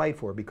something to fight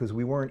for, because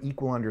we weren't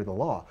equal under the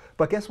law.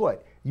 But guess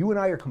what? You and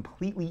I are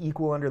completely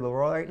equal under the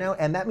law right now,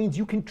 and that means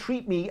you can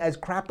treat me as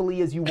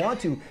crappily as you want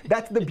to.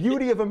 That's the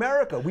beauty of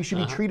America. We should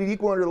be treated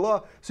equal under the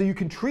law, so you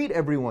can treat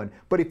everyone.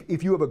 But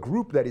if you have a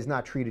group that is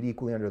not treated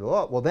equally under the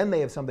law, well, then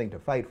they have something to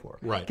fight for.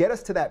 Right. Get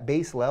us to that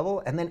base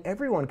level, and then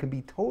everyone can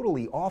be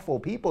totally awful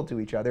people to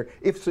each other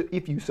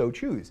if you so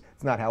choose.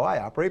 It's not how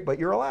I operate, but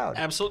you're allowed.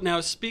 Absolutely. Now,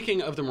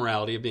 speaking of the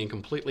morality of being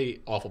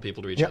completely awful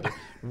people to each other,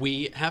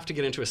 we have to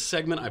get into a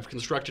segment. I've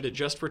constructed it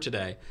just for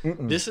today.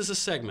 This is a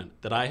segment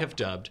that I have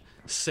dubbed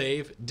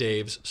Save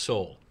Dave's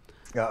Soul.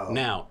 Uh-oh.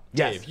 Now,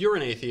 Dave, you're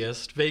an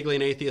atheist, vaguely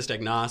an atheist,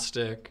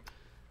 agnostic.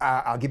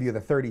 I'll give you the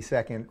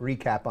 30-second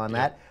recap on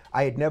that.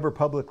 I had never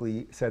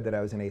publicly said that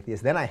I was an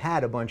atheist. Then I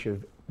had a bunch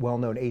of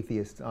well-known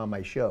atheists on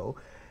my show.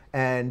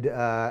 And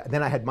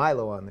then I had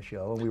Milo on the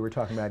show, and we were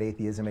talking about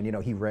atheism,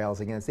 and he rails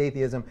against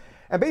atheism.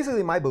 And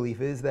basically my belief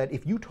is that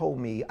if you told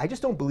me, I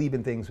just don't believe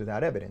in things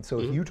without evidence. So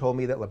if you told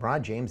me that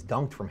LeBron James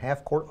dunked from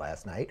half court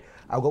last night,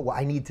 I'll go, well,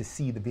 I need to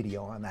see the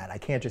video on that. I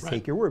can't just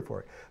take your word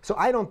for it. So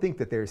I don't think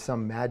that there's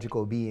some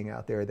magical being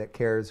out there that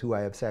cares who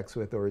I have sex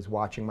with or is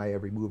watching my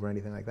every move or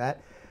anything like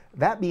that.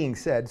 That being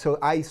said, so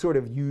I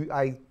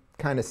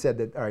kind of said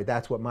that, all right,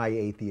 that's what my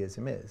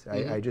atheism is.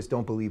 I just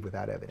don't believe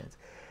without evidence.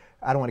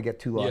 I don't want to get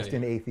too lost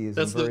in atheism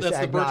that's versus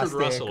the Bertrand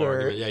Russell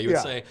argument. Yeah, you would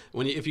say,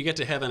 if you get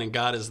to heaven and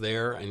God is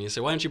there, and you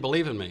say, why don't you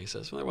believe in me? He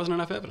says, well, there wasn't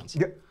enough evidence.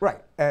 Yeah, right,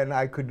 and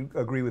I could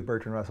agree with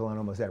Bertrand Russell on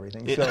almost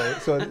everything.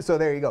 So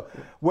there you go.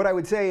 What I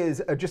would say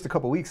is, just a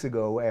couple weeks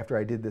ago, after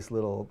I did this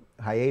little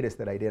hiatus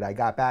that I did, I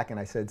got back and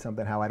I said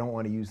something how I don't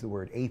want to use the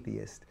word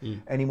atheist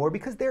anymore,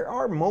 because there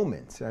are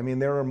moments. I mean,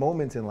 there are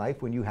moments in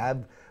life when you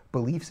have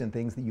beliefs in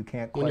things that you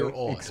can't quite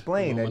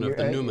explain. The moment of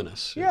the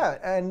numinous. Yeah,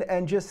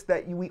 and just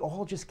that we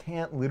all just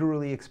can't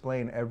literally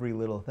explain every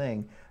little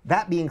thing.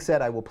 That being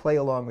said, I will play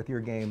along with your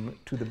game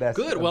to the best.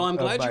 Good. Well, I'm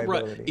glad you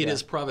brought. It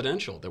is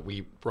providential that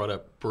we brought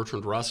up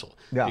Bertrand Russell.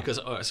 Yeah. Because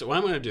so what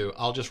I'm going to do,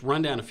 I'll just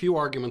run down a few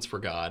arguments for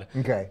God.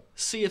 Okay.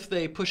 See if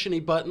they push any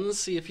buttons.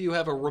 See if you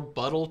have a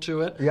rebuttal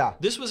to it. Yeah.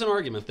 This was an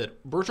argument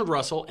that Bertrand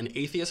Russell, an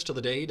atheist to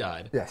the day he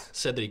died,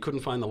 said that he couldn't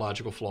find the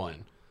logical flaw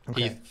in.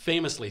 Okay. He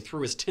famously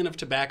threw his tin of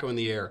tobacco in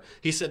the air.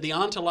 He said the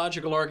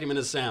ontological argument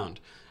is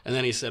sound. And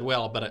then he said,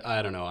 well, but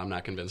I don't know. I'm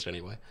not convinced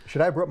anyway.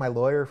 Should I have brought my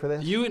lawyer for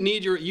this?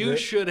 You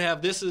should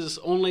have. This is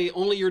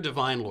only your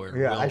divine lawyer.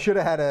 Yeah, I should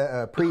have had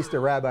a priest, a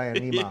rabbi, and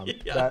an imam.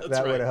 That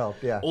would have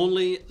helped, yeah.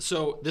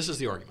 So this is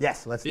the argument.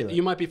 Yes, let's do it.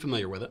 You might be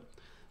familiar with it.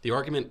 The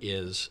argument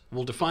is,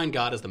 we'll define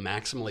God as the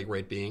maximally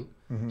great being.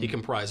 Mm-hmm. He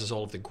comprises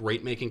all of the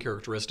great-making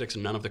characteristics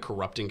and none of the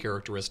corrupting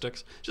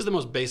characteristics. Just the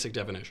most basic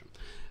definition.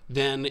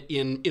 Then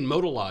in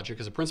modal logic,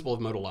 as a principle of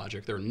modal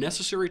logic, there are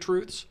necessary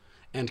truths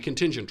and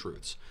contingent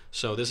truths.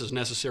 So this is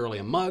necessarily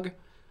a mug,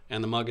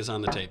 and the mug is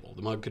on the table.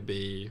 The mug could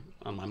be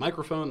on my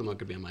microphone. The mug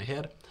could be on my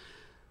head.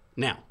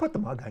 Now, put the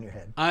mug on your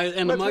head.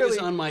 The mug is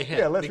on my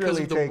head because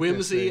of the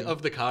whimsy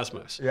of the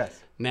cosmos.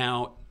 Yes.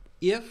 Now,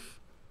 if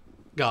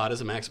God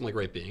is a maximally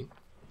great being,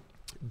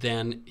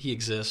 then he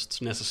exists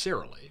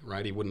necessarily,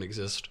 right? He wouldn't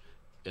exist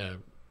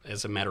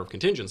as a matter of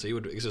contingency. He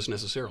would exist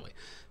necessarily.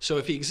 So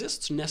if he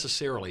exists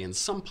necessarily in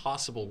some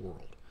possible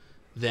world,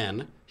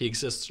 then he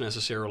exists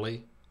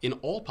necessarily in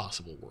all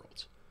possible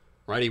worlds,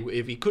 right?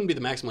 If he couldn't be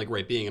the maximally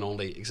great being and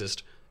only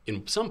exist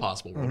in some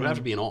possible world, it would have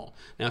to be in all.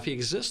 Now, if he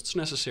exists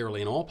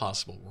necessarily in all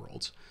possible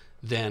worlds,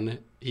 then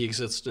he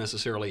exists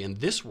necessarily in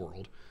this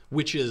world,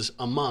 which is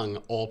among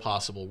all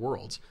possible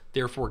worlds.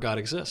 Therefore, God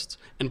exists.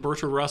 And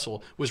Bertrand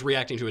Russell was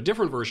reacting to a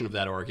different version of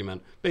that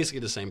argument, basically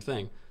the same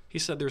thing. He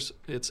said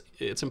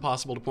it's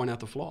impossible to point out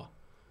the flaw.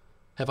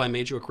 Have I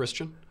made you a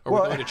Christian? Are we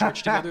going to church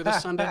together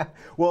this Sunday?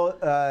 Well,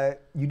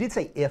 you did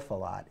say if a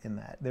lot in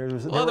that. There are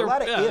a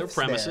lot of ifs. There are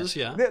premises,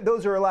 there.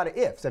 Those are a lot of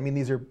ifs. I mean,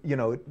 these are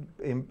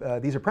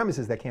these are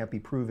premises that can't be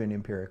proven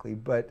empirically.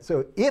 But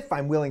so if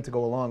I'm willing to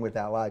go along with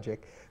that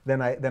logic, then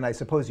I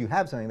suppose you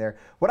have something there.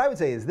 What I would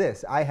say is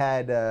this: I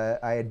had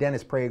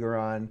Dennis Prager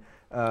on.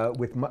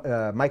 With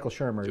Michael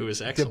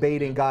Shermer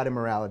debating God and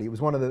morality. It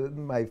was one of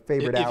my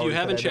favorite hours. If you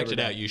haven't checked it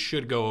out, you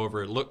should go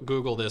over it.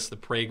 Google this, the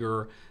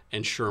Prager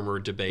and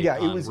Shermer debate. Yeah,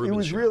 it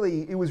was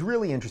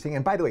really interesting.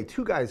 And by the way,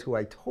 two guys who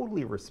I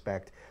totally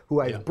respect,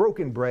 who I've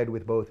broken bread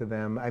with both of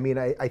them. I mean,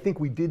 I think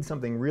we did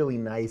something really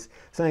nice,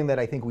 something that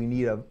I think we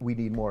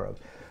need more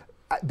of.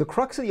 The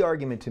crux of the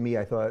argument to me,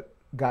 I thought,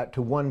 got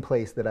to one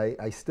place that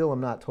I still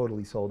am not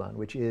totally sold on,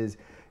 which is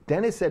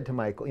Dennis said to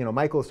Michael,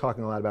 Michael is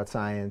talking a lot about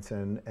science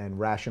and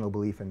rational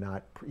belief and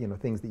not,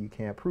 things that you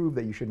can't prove,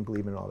 that you shouldn't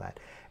believe in, and all that.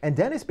 And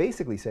Dennis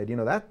basically said,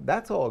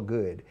 that's all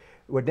good.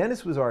 What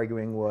Dennis was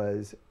arguing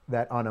was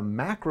that on a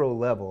macro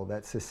level,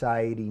 that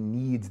society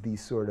needs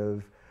these sort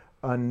of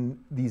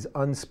these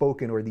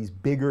unspoken or these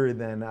bigger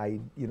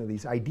than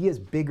these ideas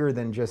bigger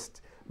than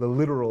just the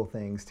literal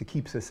things to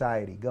keep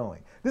society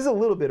going. This is a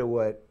little bit of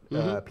what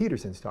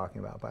Peterson's talking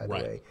about, by the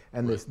way,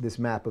 and this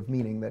map of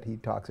meaning that he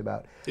talks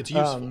about. It's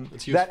useful.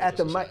 It's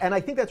useful. And I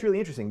think that's really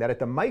interesting, that at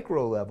the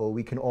micro level,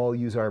 we can all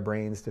use our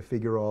brains to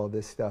figure all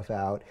this stuff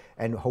out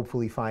and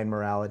hopefully find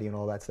morality and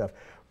all that stuff.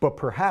 But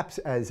perhaps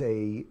as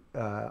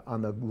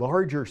on the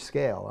larger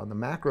scale, on the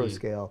macro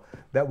scale,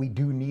 that we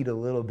do need a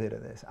little bit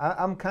of this.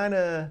 I'm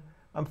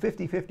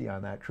 50-50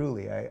 on that,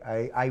 truly.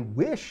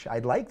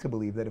 I'd like to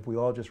believe that if we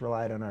all just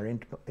relied on our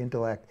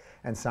intellect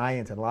and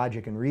science and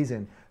logic and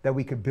reason, that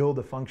we could build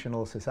a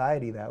functional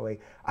society that way.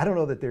 I don't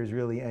know that there's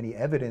really any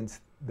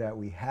evidence that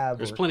we have.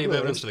 There's plenty of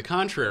evidence to the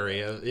contrary.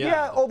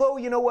 Yeah, although,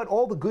 you know what,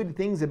 all the good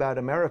things about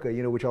America,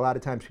 which a lot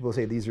of times people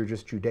say these are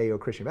just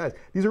Judeo-Christian values,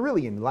 these are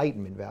really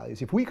Enlightenment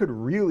values. If we could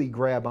really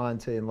grab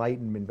onto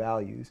Enlightenment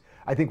values,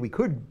 I think we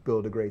could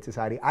build a great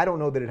society. I don't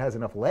know that it has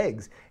enough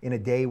legs in a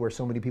day where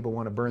so many people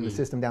want to burn the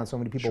system down, so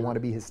many people want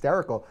to be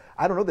hysterical.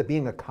 I don't know that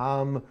being a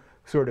calm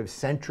sort of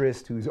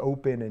centrist who's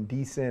open and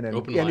decent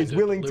and is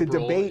willing to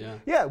debate.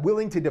 Yeah,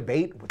 willing to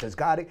debate. Does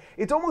God?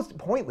 It's almost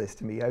pointless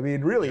to me. I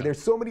mean, really,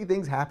 there's so many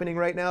things happening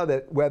right now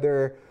that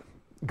whether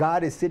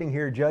God is sitting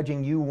here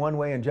judging you one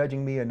way and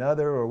judging me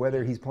another, or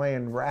whether he's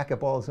playing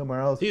racquetball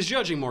somewhere else. He's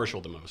judging Marshall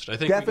the most. I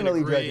think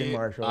definitely we can agree judging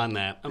Marshall on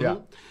that. I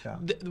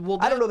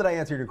don't know that I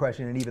answered your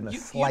question in even the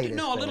slightest.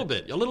 No, a little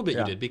bit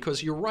you did,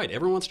 because you're right.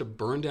 Everyone wants to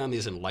burn down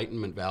these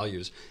Enlightenment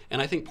values,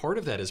 and I think part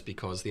of that is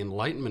because the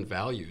Enlightenment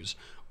values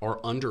are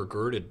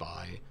undergirded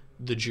by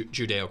the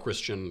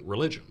Judeo-Christian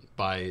religion,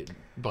 by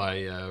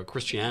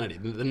Christianity.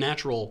 The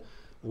natural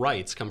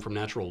rights come from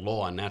natural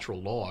law, and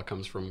natural law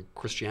comes from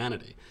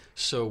Christianity.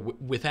 So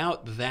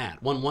without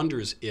that, one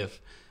wonders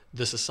if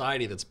the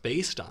society that's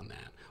based on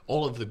that,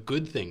 all of the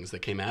good things that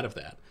came out of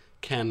that,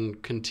 can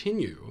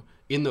continue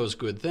in those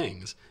good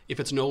things if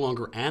it's no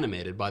longer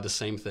animated by the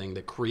same thing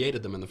that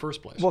created them in the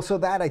first place. Well, so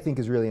that I think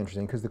is really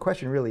interesting, because the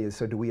question really is,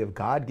 so do we have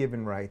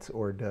God-given rights,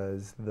 or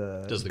does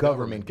the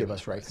government give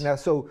us rights? Now,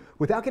 so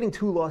without getting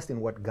too lost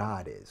in what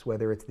God is,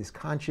 whether it's this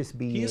conscious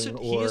being he is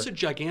a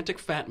gigantic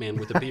fat man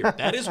with a beard.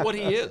 That is what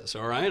he is,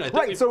 all right? I think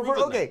right, so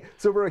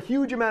for a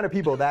huge amount of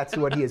people, that's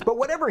what he is. But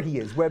whatever he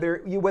is,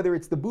 whether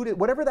it's the Buddha,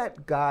 whatever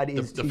that God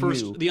is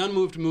the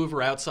unmoved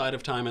mover outside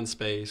of time and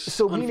space,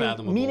 so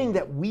unfathomable. Meaning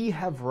that we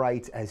have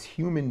rights as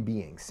human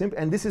beings.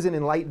 And this is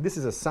this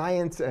is a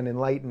science and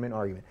enlightenment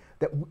argument,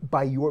 that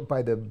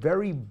by the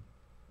very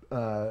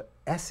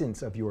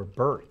essence of your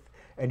birth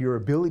and your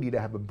ability to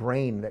have a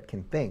brain that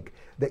can think,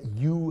 that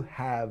you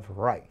have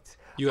rights.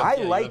 You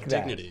have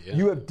dignity. Yeah.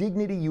 You have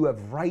dignity. You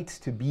have rights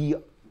to be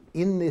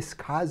in this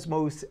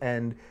cosmos,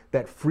 and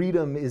that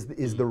freedom is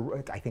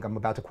the, I think I'm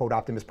about to quote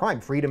Optimus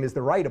Prime, freedom is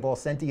the right of all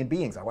sentient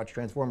beings. I watched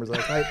Transformers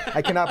last night.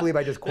 I cannot believe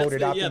I just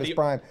quoted Optimus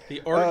Prime.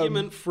 The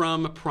argument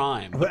from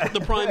Prime.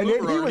 The Prime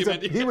mover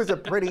argument. He was a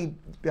pretty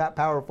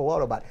powerful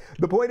Autobot.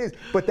 The point is,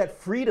 but that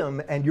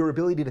freedom and your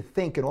ability to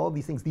think and all of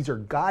these things, these are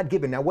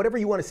God-given. Now, whatever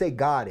you want to say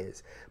God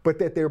is, but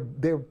that they're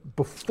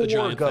before a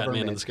giant government. Fat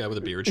man in the sky with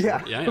a beard.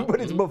 Yeah,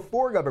 but it's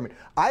before government.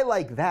 I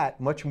like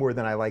that much more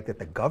than I like that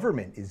the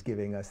government is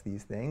giving us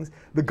these things.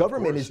 The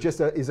government is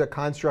just a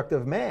construct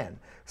of man.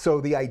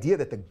 So the idea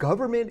that the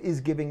government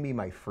is giving me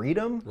my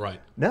freedom, right?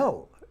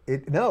 No,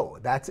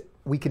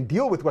 we can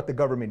deal with what the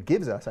government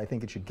gives us. I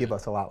think it should give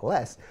us a lot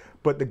less.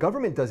 But the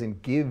government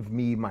doesn't give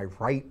me my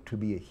right to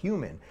be a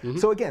human. Mm-hmm.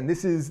 So again,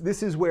 this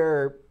is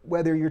where,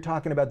 whether you're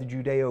talking about the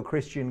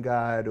Judeo-Christian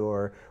God,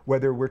 or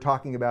whether we're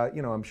talking about,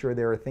 I'm sure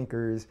there are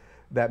thinkers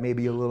that may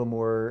be a little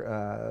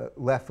more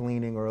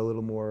left-leaning, or a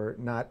little more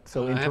not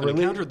so into religion. I haven't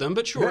encountered them,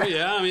 but sure,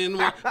 yeah. I mean,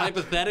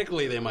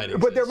 hypothetically, they might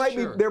exist. But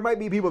there might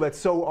be people that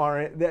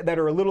that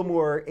are a little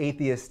more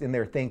atheist in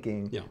their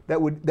thinking,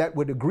 that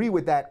would agree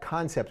with that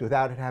concept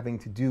without it having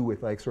to do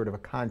with like sort of a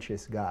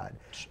conscious God,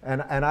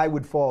 and I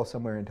would fall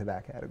somewhere into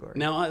that category.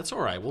 Now it's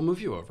all right. We'll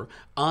move you over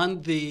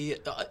on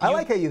the. I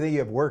like how you think you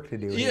have work to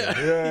do.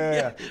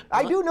 Yeah.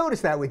 I do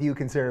notice that with you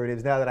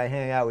conservatives. Now that I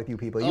hang out with you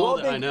people,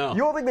 I know.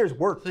 You all think there's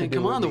work to do.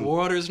 Come on, the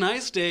water's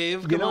nice,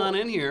 Dave. Come on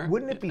in here.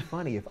 Wouldn't it be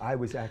funny if I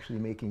was actually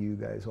making you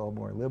guys all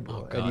more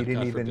liberal, and you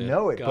didn't God even forbid.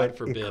 know it? God but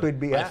forbid. It could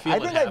be. I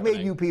think I've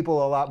made you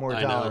people a lot more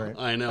tolerant.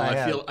 I know.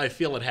 I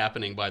feel it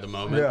happening by the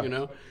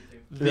moment.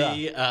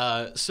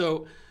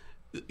 So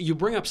you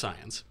bring up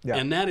science,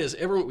 and that is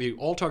we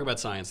all talk about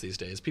science these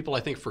days. People,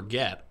 I think,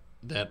 forget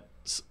that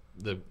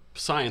the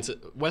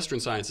Western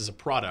science is a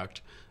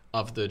product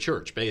of the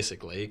church,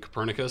 basically.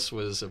 Copernicus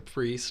was a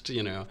priest,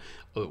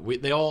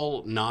 they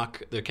all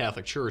knock the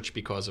Catholic Church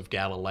because of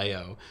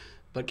Galileo,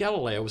 but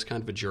Galileo was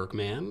kind of a jerk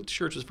man. The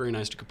church was very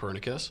nice to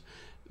Copernicus.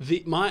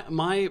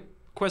 My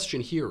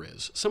question here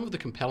is, some of the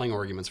compelling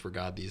arguments for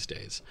God these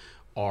days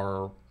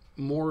are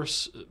more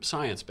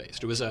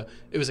science-based. It was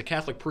a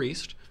Catholic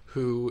priest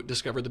who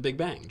discovered the Big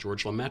Bang,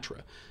 George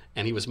Lemaitre.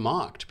 And he was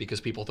mocked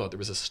because people thought there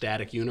was a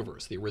static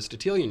universe, the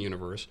Aristotelian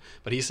universe.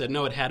 But he said,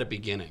 no, it had a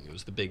beginning. It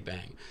was the Big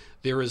Bang.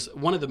 There is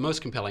one of the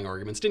most compelling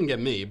arguments, didn't get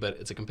me, but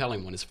it's a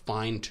compelling one, is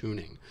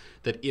fine-tuning.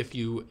 That if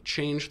you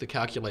change the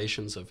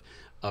calculations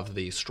of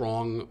the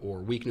strong or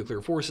weak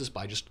nuclear forces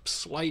by just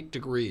slight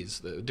degrees,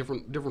 the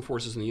different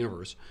forces in the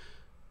universe,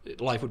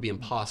 life would be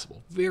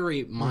impossible.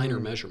 Very minor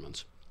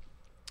measurements.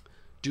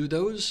 Do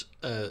those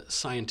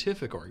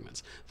scientific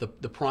arguments, the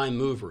prime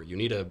mover, you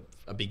need a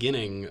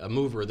beginning, a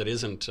mover that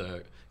isn't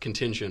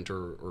contingent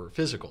or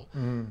physical,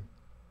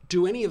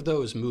 do any of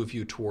those move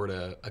you toward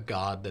a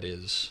God that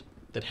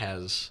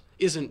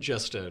isn't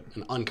just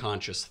an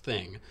unconscious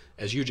thing,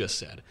 as you just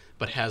said,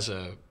 but has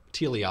a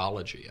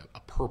teleology, a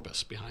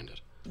purpose behind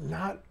it?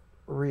 Not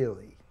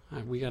really.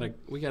 We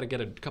gotta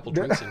get a couple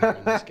drinks in here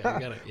on this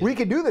guy. We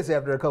could do this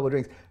after a couple of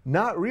drinks.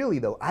 Not really,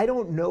 though. I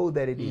don't know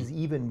that it is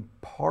even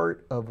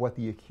part of what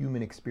the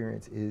human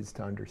experience is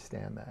to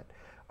understand that.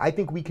 I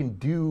think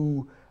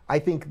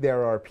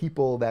there are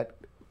people that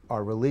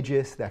are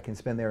religious that can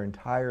spend their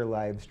entire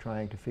lives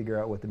trying to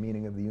figure out what the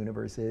meaning of the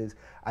universe is.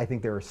 I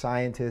think there are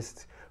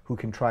scientists who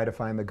can try to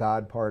find the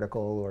God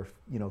particle, or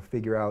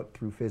figure out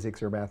through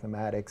physics or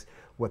mathematics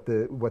what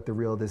the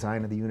real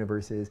design of the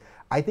universe is.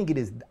 I think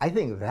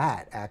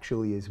that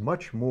actually is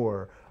much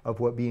more of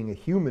what being a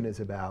human is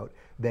about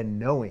than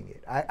knowing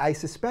it. I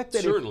suspect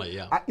that certainly,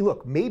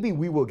 look, maybe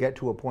we will get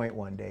to a point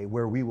one day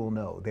where we will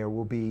know. There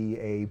will be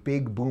a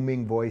big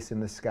booming voice in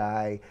the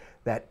sky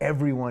that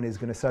everyone is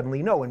going to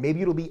suddenly know, and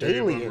maybe it'll be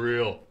alien.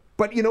 Real.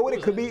 But you know what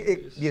it could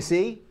be? You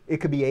see? It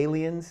could be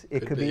aliens.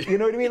 It could be, you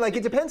know what I mean? Like,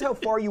 it depends how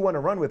far you want to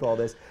run with all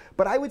this.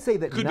 But I would say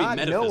that could not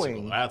be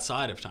metaphysical, knowing,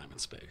 outside of time and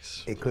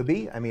space. It could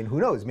be. I mean, who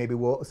knows? Maybe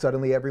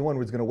suddenly everyone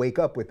was going to wake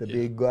up with a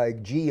big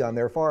G on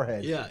their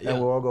forehead. And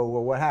we'll all go,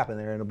 well, what happened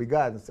there? And it'll be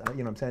God,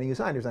 I'm sending you a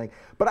sign or something.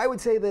 But I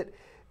would say that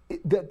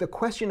the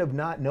question of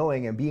not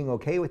knowing and being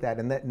okay with that,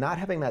 and that not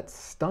having that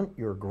stunt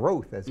your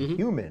growth as a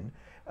human,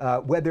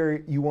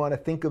 whether you want to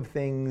think of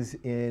things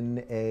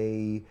in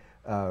a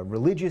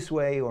religious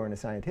way or in a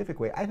scientific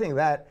way, I think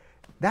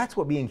that's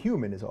what being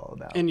human is all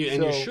about. And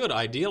you should,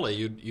 ideally,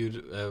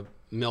 you'd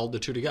meld the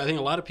two together. I think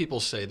a lot of people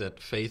say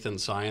that faith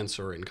and science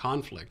are in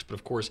conflict, but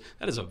of course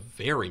that is a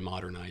very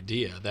modern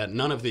idea, that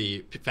none of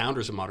the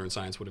founders of modern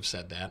science would have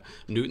said that.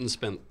 Newton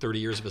spent 30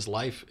 years of his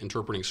life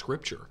interpreting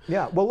scripture.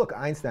 Yeah, well look,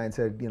 Einstein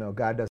said,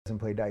 God doesn't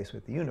play dice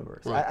with the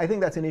universe. Right. I think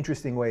that's an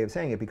interesting way of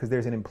saying it, because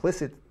there's an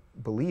implicit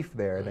belief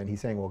there that he's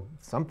saying, well,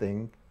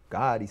 something,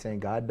 God, he's saying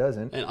God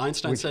doesn't. And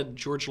Einstein said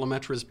George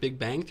Lemaitre's Big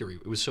Bang Theory,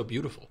 it was so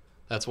beautiful.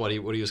 That's what he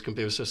was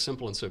compared. It was so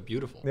simple and so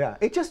beautiful. Yeah,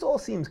 it just all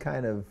seems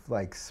kind of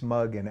like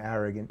smug and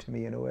arrogant to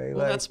me in a way.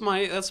 Well, that's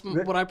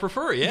what I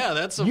prefer. Yeah,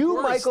 that's of you,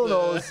 course, Michael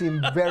Knowles,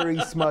 seem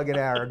very smug and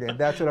arrogant.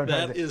 That's what I'm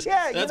trying to say.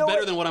 Yeah, that's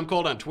better than what I'm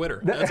called on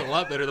Twitter. That's a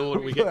lot better than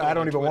what we get. I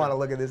don't even want to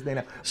look at this thing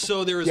now.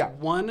 So there is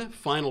one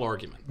final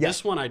argument. Yeah.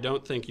 This one I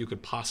don't think you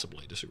could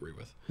possibly disagree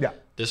with. Yeah.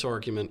 This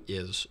argument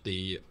is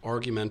the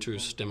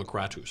argumentus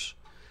democratus.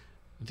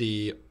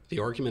 The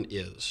argument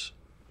is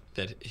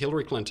that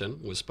Hillary Clinton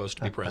was supposed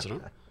to be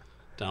president.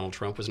 Donald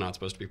Trump was not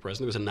supposed to be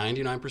president. There was a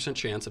 99%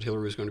 chance that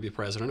Hillary was going to be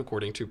president,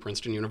 according to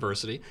Princeton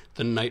University,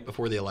 the night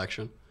before the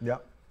election. Yeah.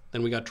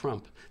 Then we got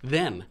Trump.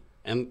 Then,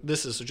 and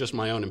this is just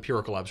my own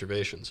empirical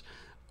observations,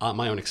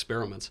 my own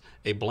experiments,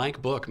 a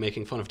blank book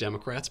making fun of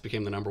Democrats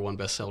became the #1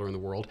 bestseller in the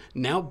world.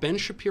 Now Ben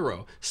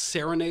Shapiro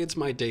serenades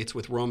my dates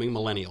with roaming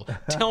millennial.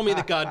 Tell me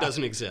that God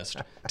doesn't exist.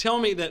 Tell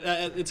me that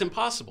it's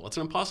impossible. It's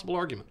an impossible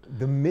argument.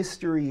 The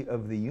mystery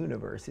of the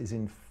universe is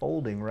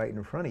unfolding right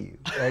in front of you,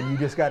 and you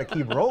just got to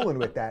keep rolling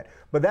with that.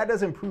 But that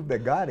doesn't prove that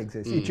God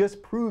exists. It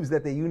just proves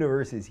that the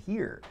universe is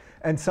here.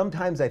 And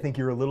sometimes I think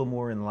you're a little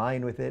more in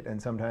line with it,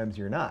 and sometimes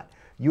you're not.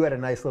 You had a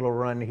nice little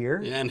run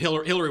here. Yeah, and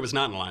Hillary was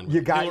not in line with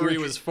it. Hillary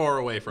was far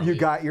away from you. You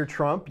got your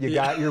Trump, you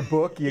got your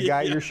book, you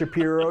got your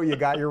Shapiro, you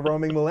got your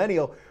roaming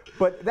millennial.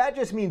 But that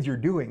just means you're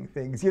doing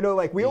things.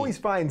 Like we always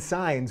find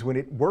signs when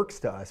it works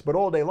to us, but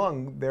all day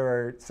long there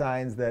are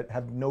signs that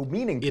have no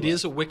meaning to us. It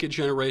is a wicked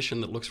generation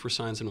that looks for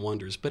signs and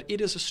wonders, but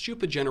it is a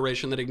stupid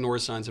generation that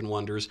ignores signs and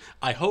wonders.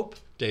 I hope,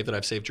 Dave, that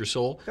I've saved your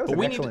soul. That was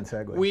an excellent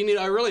segue.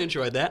 I really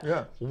enjoyed that.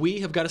 Yeah.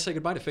 We have got to say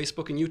goodbye to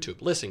Facebook and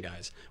YouTube. Listen,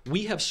 guys,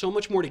 we have so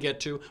much more to get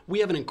to. We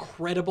have an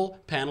incredible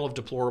panel of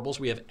deplorables.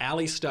 We have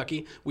Ali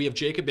Stuckey. We have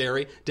Jacob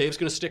Berry. Dave's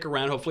going to stick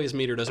around. Hopefully his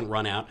meter doesn't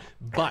run out.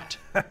 But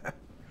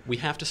we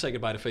have to say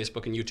goodbye to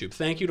Facebook and YouTube.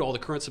 Thank you to all the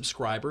current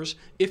subscribers.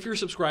 If you're a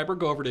subscriber,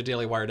 go over to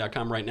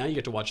dailywire.com right now. You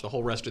get to watch the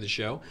whole rest of the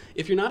show.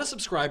 If you're not a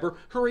subscriber,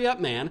 hurry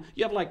up, man.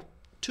 You have like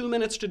 2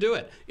 minutes to do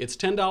it. It's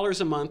 $10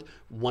 a month,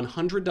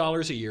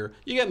 $100 a year.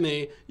 You get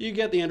me, you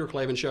get the Andrew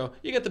Klavan Show,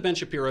 you get the Ben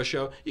Shapiro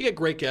Show, you get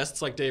great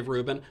guests like Dave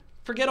Rubin.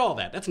 Forget all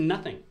that. That's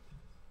nothing.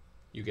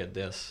 You get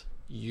this.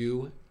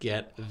 You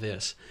get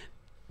this.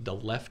 The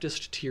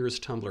Leftist Tears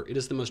Tumbler. It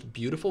is the most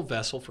beautiful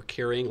vessel for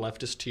carrying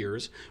leftist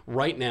tears.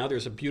 Right now,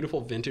 there's a beautiful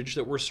vintage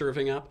that we're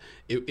serving up.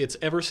 It's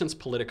ever since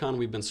Politicon,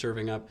 we've been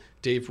serving up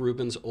Dave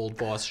Rubin's old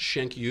boss,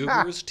 Schenk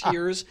Uber's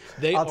tears.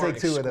 They I'll are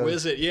take 2 of those.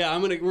 Exquisite. Yeah,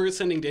 we're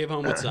sending Dave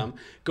home with some.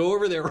 Go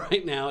over there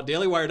right now,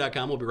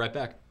 dailywire.com. We'll be right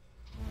back.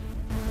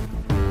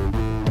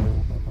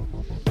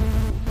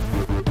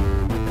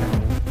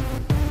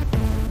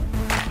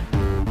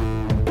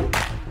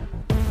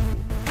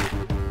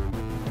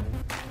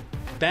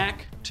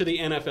 Back to the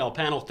NFL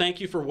panel. Thank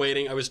you for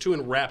waiting. I was too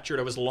enraptured.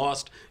 I was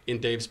lost in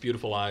Dave's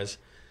beautiful eyes.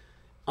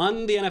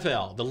 On the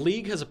NFL, the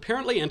league has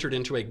apparently entered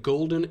into a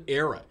golden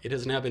era. It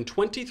has now been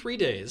 23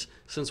 days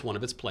since one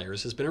of its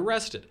players has been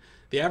arrested.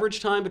 The average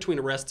time between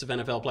arrests of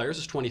NFL players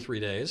is 23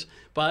 days,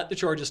 but the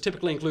charges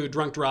typically include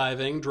drunk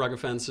driving, drug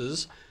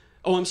offenses.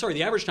 Oh, I'm sorry,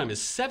 the average time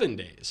is 7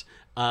 days.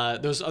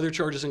 Those other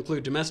charges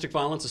include domestic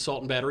violence,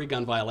 assault and battery,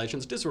 gun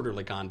violations,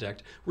 disorderly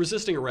conduct,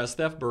 resisting arrest,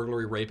 theft,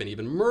 burglary, rape, and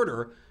even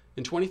murder.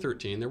 In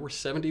 2013, there were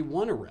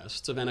 71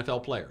 arrests of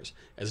NFL players.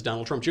 As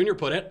Donald Trump Jr.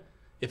 put it,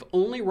 if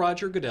only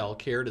Roger Goodell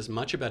cared as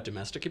much about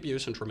domestic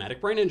abuse and traumatic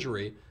brain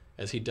injury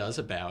as he does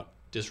about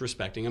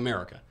disrespecting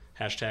America.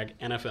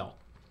 #NFL.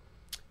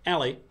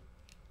 Ali,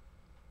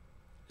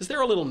 is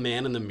there a little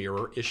man in the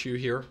mirror issue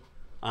here?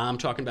 I'm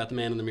talking about the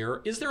man in the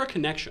mirror. Is there a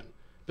connection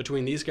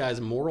between these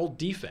guys' moral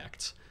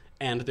defects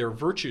and their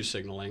virtue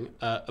signaling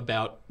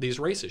about these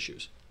race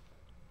issues?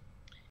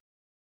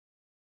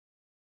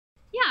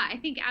 Yeah, I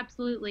think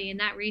absolutely. And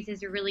that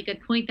raises a really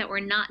good point that we're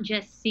not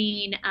just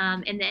seeing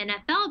in the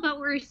NFL, but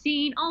we're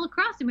seeing all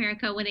across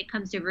America when it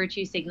comes to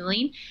virtue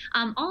signaling.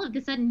 All of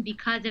a sudden,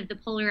 because of the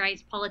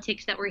polarized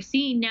politics that we're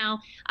seeing now,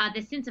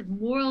 the sense of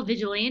moral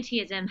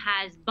vigilantism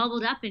has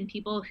bubbled up in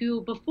people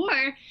who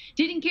before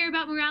didn't care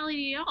about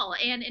morality at all.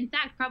 And in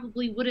fact,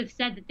 probably would have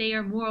said that they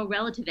are moral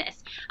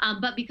relativists.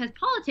 But because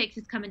politics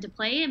has come into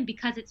play and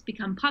because it's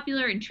become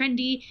popular and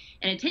trendy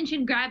and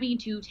attention grabbing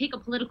to take a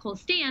political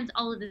stance,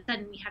 all of a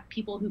sudden we have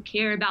people who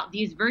care about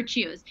these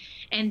virtues,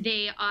 and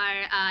they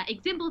are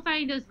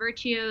exemplifying those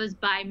virtues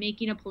by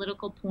making a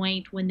political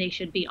point when they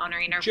should be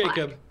honoring our flag.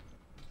 Jacob,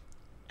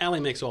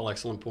 Ali makes all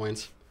excellent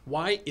points.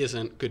 Why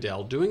isn't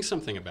Goodell doing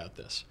something about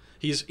this?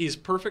 He's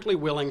perfectly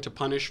willing to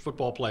punish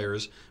football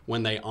players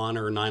when they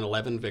honor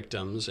 9/11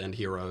 victims and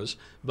heroes,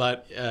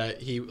 but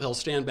he'll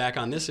stand back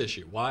on this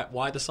issue.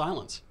 Why the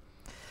silence?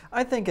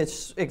 I think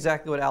it's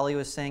exactly what Ali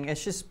was saying.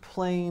 It's just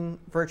plain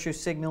virtue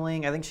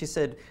signaling. I think she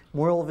said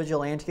moral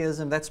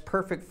vigilantism. That's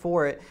perfect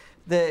for it.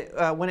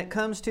 When it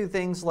comes to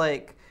things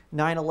like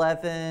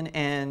 9/11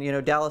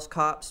 and Dallas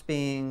cops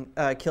being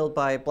killed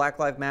by Black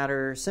Lives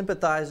Matter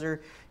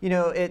sympathizer,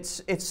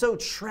 it's so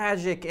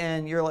tragic,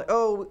 and you're like,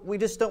 oh, we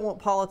just don't want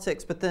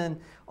politics. But then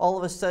all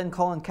of a sudden,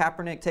 Colin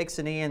Kaepernick takes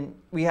a knee, and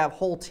we have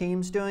whole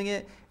teams doing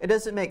it. It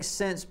doesn't make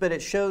sense, but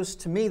it shows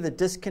to me the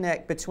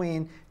disconnect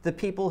between the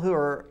people who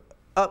are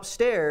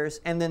upstairs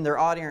and then their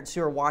audience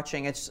who are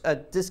watching. It's a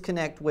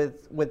disconnect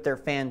with their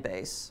fan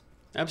base.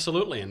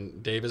 Absolutely,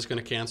 and Dave is going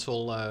to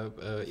cancel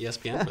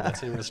ESPN for that.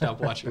 So I'm going to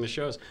stop watching the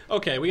shows.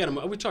 Okay, we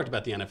talked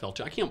about the NFL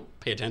too. I can't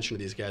pay attention to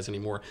these guys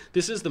anymore.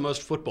 This is the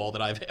most football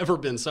that I've ever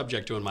been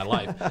subject to in my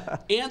life.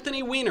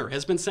 Anthony Weiner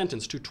has been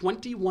sentenced to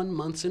 21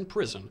 months in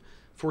prison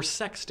for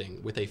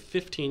sexting with a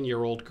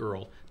 15-year-old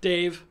girl.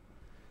 Dave,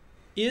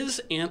 is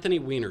Anthony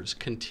Weiner's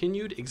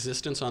continued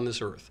existence on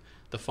this earth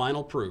the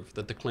final proof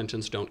that the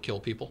Clintons don't kill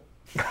people?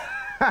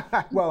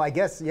 Well, I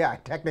guess, yeah,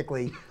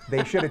 technically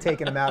they should have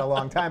taken him out a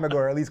long time ago,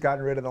 or at least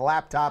gotten rid of the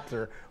laptops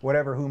or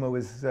whatever Huma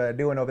was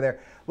doing over there.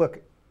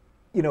 Look,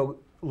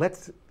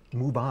 let's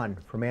move on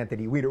from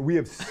Anthony Weiner. We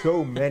have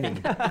so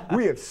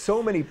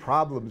many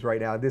problems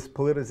right now. This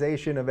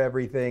politicization of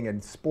everything,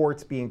 and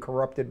sports being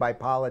corrupted by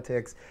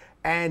politics,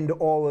 and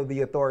all of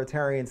the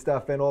authoritarian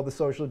stuff and all the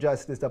social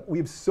justice stuff. We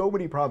have so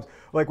many problems.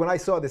 Like when I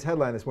saw this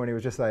headline this morning, it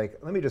was just like,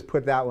 let me just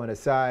put that one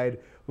aside,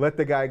 let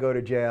the guy go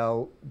to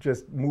jail,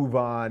 just move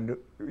on.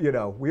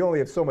 We only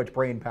have so much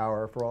brain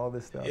power for all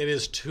this stuff. It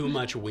is too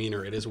much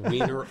Weiner. It is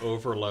Weiner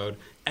overload.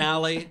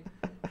 Ali,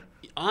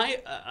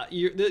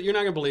 you're not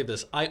going to believe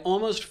this. I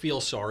almost feel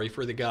sorry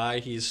for the guy.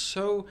 He's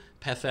so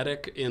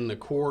pathetic in the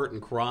court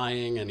and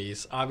crying, and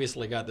he's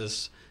obviously got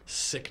this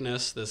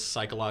sickness, this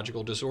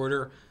psychological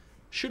disorder.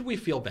 Should we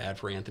feel bad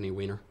for Anthony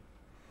Weiner?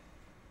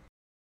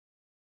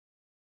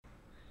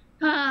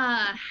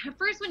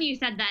 First, when you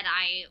said that,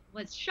 I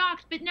was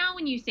shocked. But now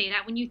when you say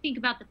that, when you think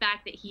about the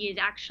fact that he is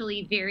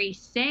actually very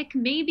sick,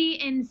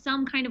 maybe in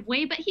some kind of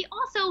way, but he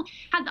also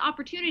had the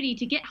opportunity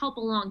to get help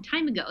a long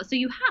time ago. So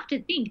you have to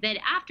think that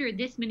after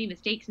this many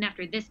mistakes and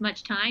after this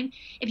much time,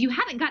 if you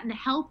haven't gotten the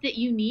help that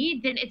you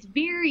need, then it's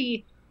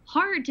very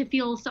hard to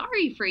feel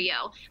sorry for you,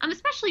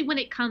 especially when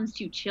it comes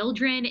to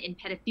children and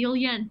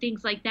pedophilia and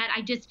things like that.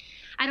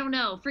 I don't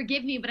know.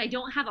 Forgive me, but I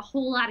don't have a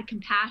whole lot of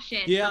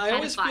compassion. Yeah, I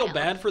always feel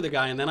bad for the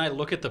guy, and then I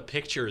look at the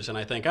pictures and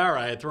I think, all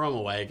right, throw him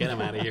away, get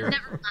him out of here.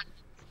 Never mind.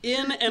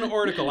 In an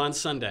article on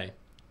Sunday,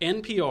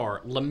 NPR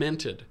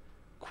lamented,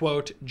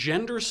 quote,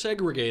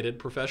 gender-segregated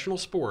professional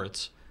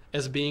sports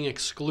as being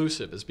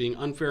exclusive, as being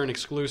unfair and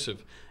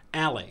exclusive.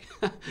 Ali,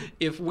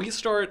 if we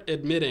start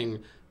admitting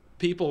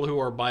people who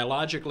are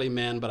biologically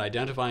men but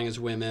identifying as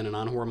women and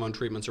on hormone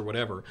treatments or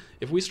whatever,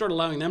 if we start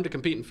allowing them to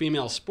compete in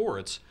female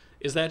sports,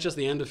 is that just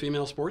the end of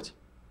female sports?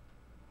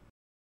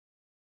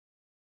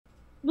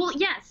 Well,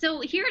 yeah,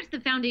 so here's the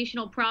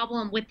foundational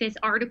problem with this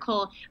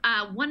article.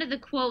 One of the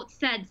quotes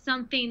said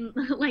something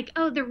like,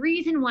 oh, the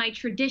reason why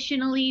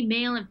traditionally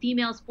male and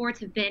female sports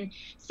have been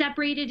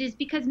separated is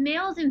because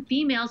males and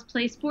females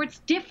play sports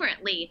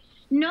differently.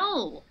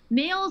 No,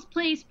 males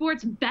play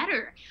sports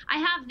better. I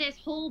have this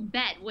whole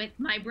bet with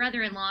my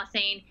brother-in-law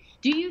saying,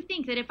 do you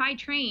think that if I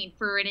trained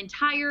for an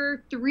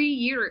entire 3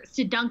 years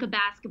to dunk a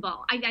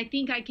basketball, I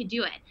think I could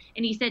do it?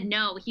 And he said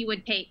no, he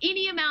would pay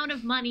any amount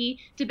of money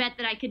to bet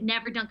that I could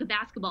never dunk a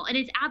basketball. And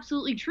it's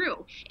absolutely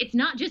true. It's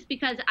not just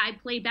because I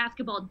play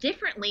basketball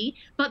differently,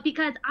 but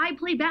because I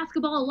play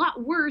basketball a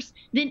lot worse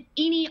than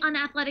any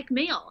unathletic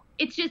male.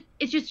 It's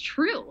just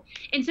true.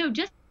 And so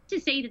just to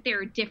say that there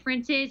are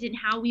differences in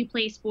how we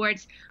play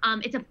sports,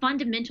 it's a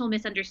fundamental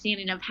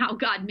misunderstanding of how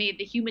God made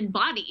the human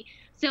body.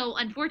 So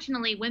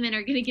unfortunately, women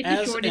are going to get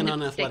the short end of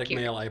the stick here. As an athletic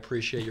male, I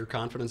appreciate your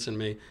confidence in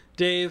me.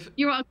 Dave,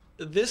 you're welcome.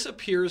 This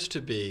appears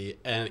to be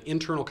an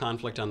internal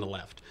conflict on the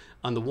left.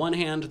 On the one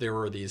hand, there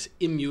are these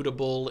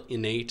immutable,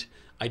 innate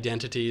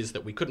identities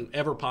that we couldn't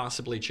ever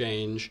possibly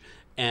change.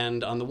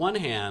 And on the one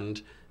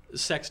hand,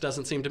 sex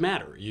doesn't seem to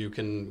matter. You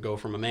can go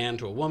from a man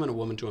to a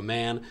woman to a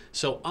man.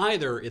 So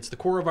either it's the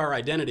core of our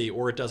identity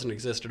or it doesn't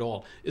exist at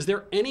all. Is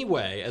there any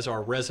way, as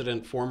our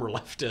resident former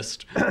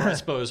leftist, or I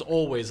suppose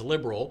always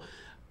liberal,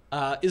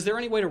 is there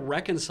any way to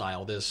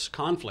reconcile this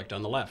conflict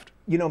on the left?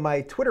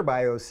 My Twitter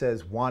bio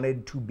says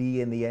wanted to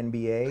be in the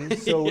NBA.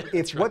 So yeah,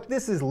 if what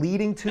this is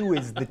leading to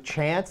is the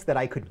chance that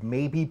I could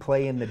maybe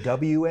play in the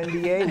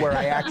WNBA, where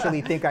I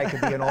actually think I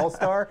could be an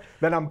all-star,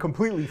 then I'm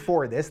completely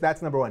for this.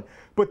 That's number one.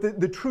 But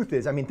the truth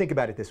is, think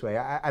about it this way.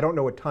 I don't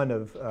know a ton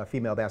of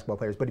female basketball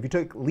players, but if you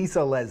took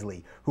Lisa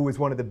Leslie, who was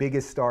one of the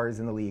biggest stars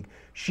in the league,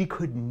 she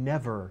could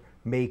never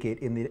make it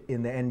in the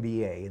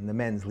NBA, in the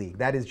men's league.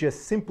 That is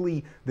just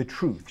simply the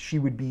truth. She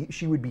would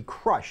be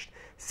crushed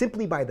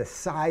simply by the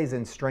size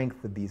and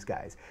strength of these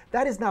guys.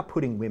 That is not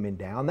putting women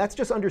down. That's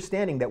just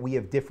understanding that we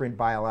have different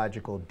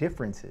biological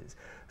differences.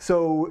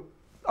 So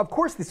of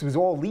course this was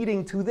all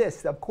leading to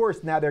this. Of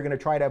course now they're going to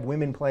try to have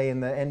women play in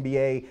the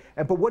NBA.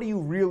 But what are you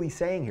really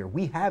saying here?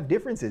 We have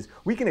differences.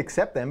 We can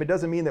accept them. It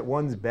doesn't mean that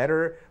one's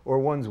better or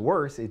one's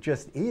worse. It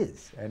just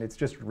is. And it's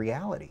just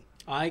reality.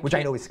 Which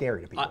I know is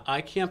scary to people.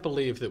 I can't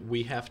believe that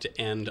we have to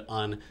end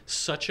on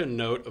such a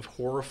note of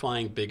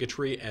horrifying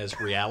bigotry as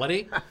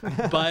reality.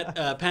 But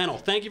panel,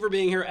 thank you for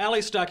being here.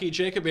 Ali Stuckey,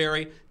 Jacob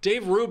Airy,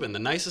 Dave Rubin, the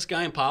nicest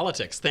guy in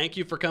politics. Thank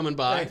you for coming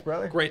by. Thanks,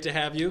 brother. Great to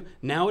have you.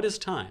 Now it is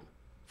time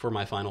for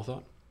my final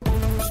thought.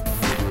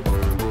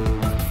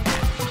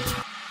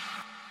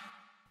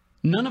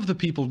 None of the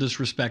people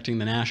disrespecting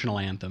the national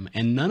anthem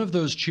and none of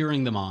those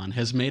cheering them on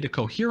has made a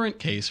coherent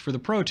case for the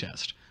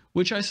protest,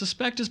 which I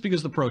suspect is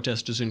because the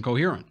protest is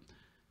incoherent.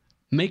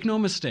 Make no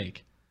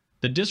mistake,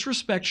 the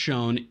disrespect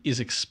shown is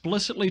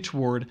explicitly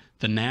toward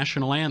the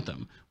national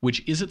anthem,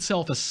 which is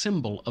itself a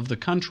symbol of the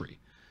country.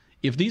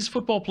 If these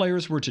football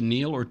players were to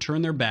kneel or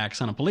turn their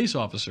backs on a police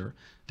officer,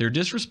 their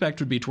disrespect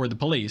would be toward the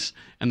police,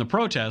 and the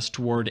protest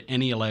toward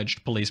any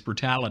alleged police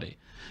brutality.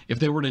 If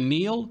they were to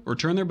kneel or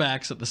turn their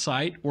backs at the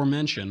sight or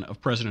mention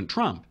of President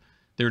Trump,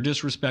 their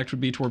disrespect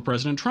would be toward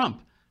President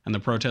Trump, and the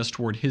protest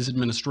toward his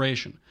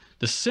administration.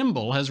 The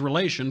symbol has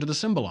relation to the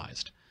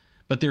symbolized,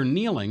 but they're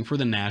kneeling for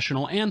the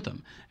national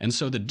anthem, and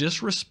so the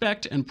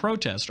disrespect and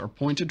protest are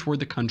pointed toward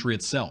the country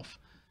itself.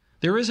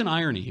 There is an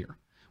irony here.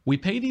 We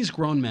pay these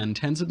grown men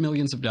tens of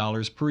millions of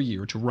dollars per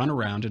year to run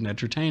around and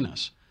entertain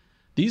us.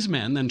 These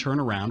men then turn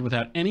around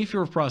without any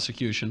fear of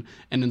prosecution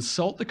and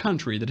insult the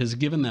country that has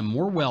given them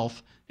more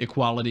wealth,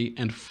 equality,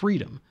 and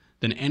freedom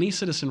than any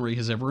citizenry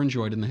has ever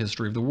enjoyed in the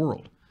history of the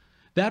world.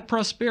 That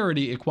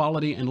prosperity,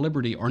 equality, and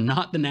liberty are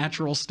not the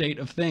natural state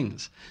of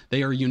things.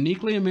 They are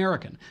uniquely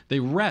American. They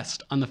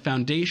rest on the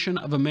foundation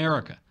of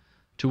America.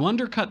 To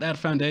undercut that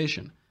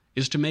foundation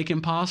is to make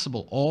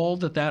impossible all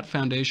that that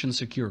foundation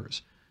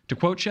secures. To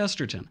quote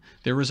Chesterton,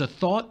 there is a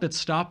thought that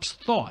stops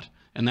thought,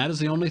 and that is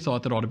the only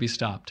thought that ought to be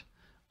stopped.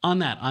 On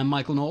that, I'm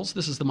Michael Knowles.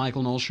 This is The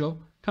Michael Knowles Show.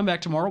 Come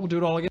back tomorrow. We'll do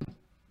it all again.